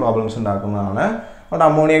ഹെൽത്തി പ്രോബ്ലംസ് ഉണ്ടാക്കുന്നതാണ്. അതുകൊണ്ട്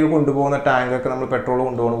അമോണിയൊക്കെ കൊണ്ടുപോകുന്ന ടാങ്കൊക്കെ നമ്മൾ പെട്രോൾ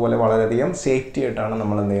കൊണ്ടുപോകുന്ന പോലെ വളരെയധികം സേഫ്റ്റി ആയിട്ടാണ്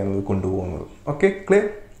നമ്മൾ എന്ത് ചെയ്യുന്നത് കൊണ്ടുപോകുന്നത്. Okay, clear?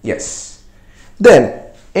 യെസ്. ദെൻ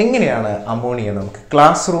എങ്ങനെയാണ് അമോണിയ നമുക്ക്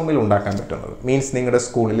ക്ലാസ് റൂമിൽ ഉണ്ടാക്കാൻ പറ്റുന്നത്? മീൻസ് നിങ്ങളുടെ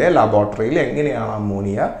സ്കൂളിലെ ലബോറട്ടറിയിൽ എങ്ങനെയാണ്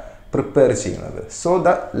അമോണിയ പ്രിപ്പയർ ചെയ്യുന്നത്? So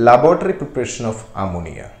the laboratory preparation of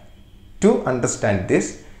ammonia. To understand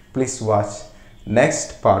this, please watch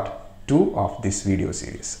next part 2 of this video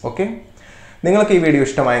series. Okay, നിങ്ങൾക്ക് ഈ വീഡിയോ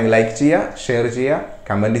ഇഷ്ടമായെങ്കിൽ ലൈക്ക് ചെയ്യുക, ഷെയർ ചെയ്യുക,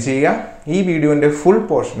 കമൻറ്റ് ചെയ്യുക. ഈ വീഡിയോൻ്റെ ഫുൾ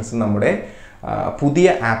പോർഷൻസ് നമ്മുടെ പുതിയ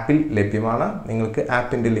ആപ്പിൽ ലഭ്യമാണ്. നിങ്ങൾക്ക്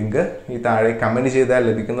ആപ്പിൻ്റെ ലിങ്ക് ഈ താഴെ കമൻറ്റ് ചെയ്താൽ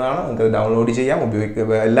ലഭിക്കുന്നതാണ്. നിങ്ങൾക്ക് ഡൗൺലോഡ് ചെയ്യാം,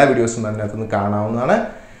 എല്ലാ വീഡിയോസും അതിനകത്തുനിന്ന് കാണാവുന്നതാണ്.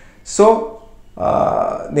 സോ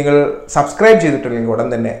നിങ്ങൾ സബ്സ്ക്രൈബ് ചെയ്തിട്ടില്ലെങ്കിൽ ഉടൻ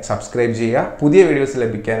തന്നെ സബ്സ്ക്രൈബ് ചെയ്യുക. പുതിയ വീഡിയോസ്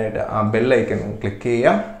ലഭിക്കാനായിട്ട് ആ ബെൽ ഐക്കൺ ക്ലിക്ക്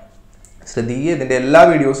ചെയ്യുക. ശ്രദ്ധിക്കുക, ഇതിൻ്റെ എല്ലാ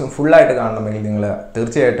വീഡിയോസും ഫുള്ളായിട്ട് കാണണമെങ്കിൽ നിങ്ങൾ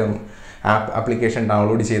തീർച്ചയായിട്ടും ആപ്ലിക്കേഷൻ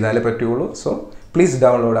ഡൗൺലോഡ് ചെയ്താലേ പറ്റുള്ളൂ. So please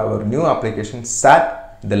download our new application SAT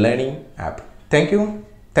the learning app. Thank you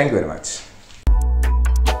very much.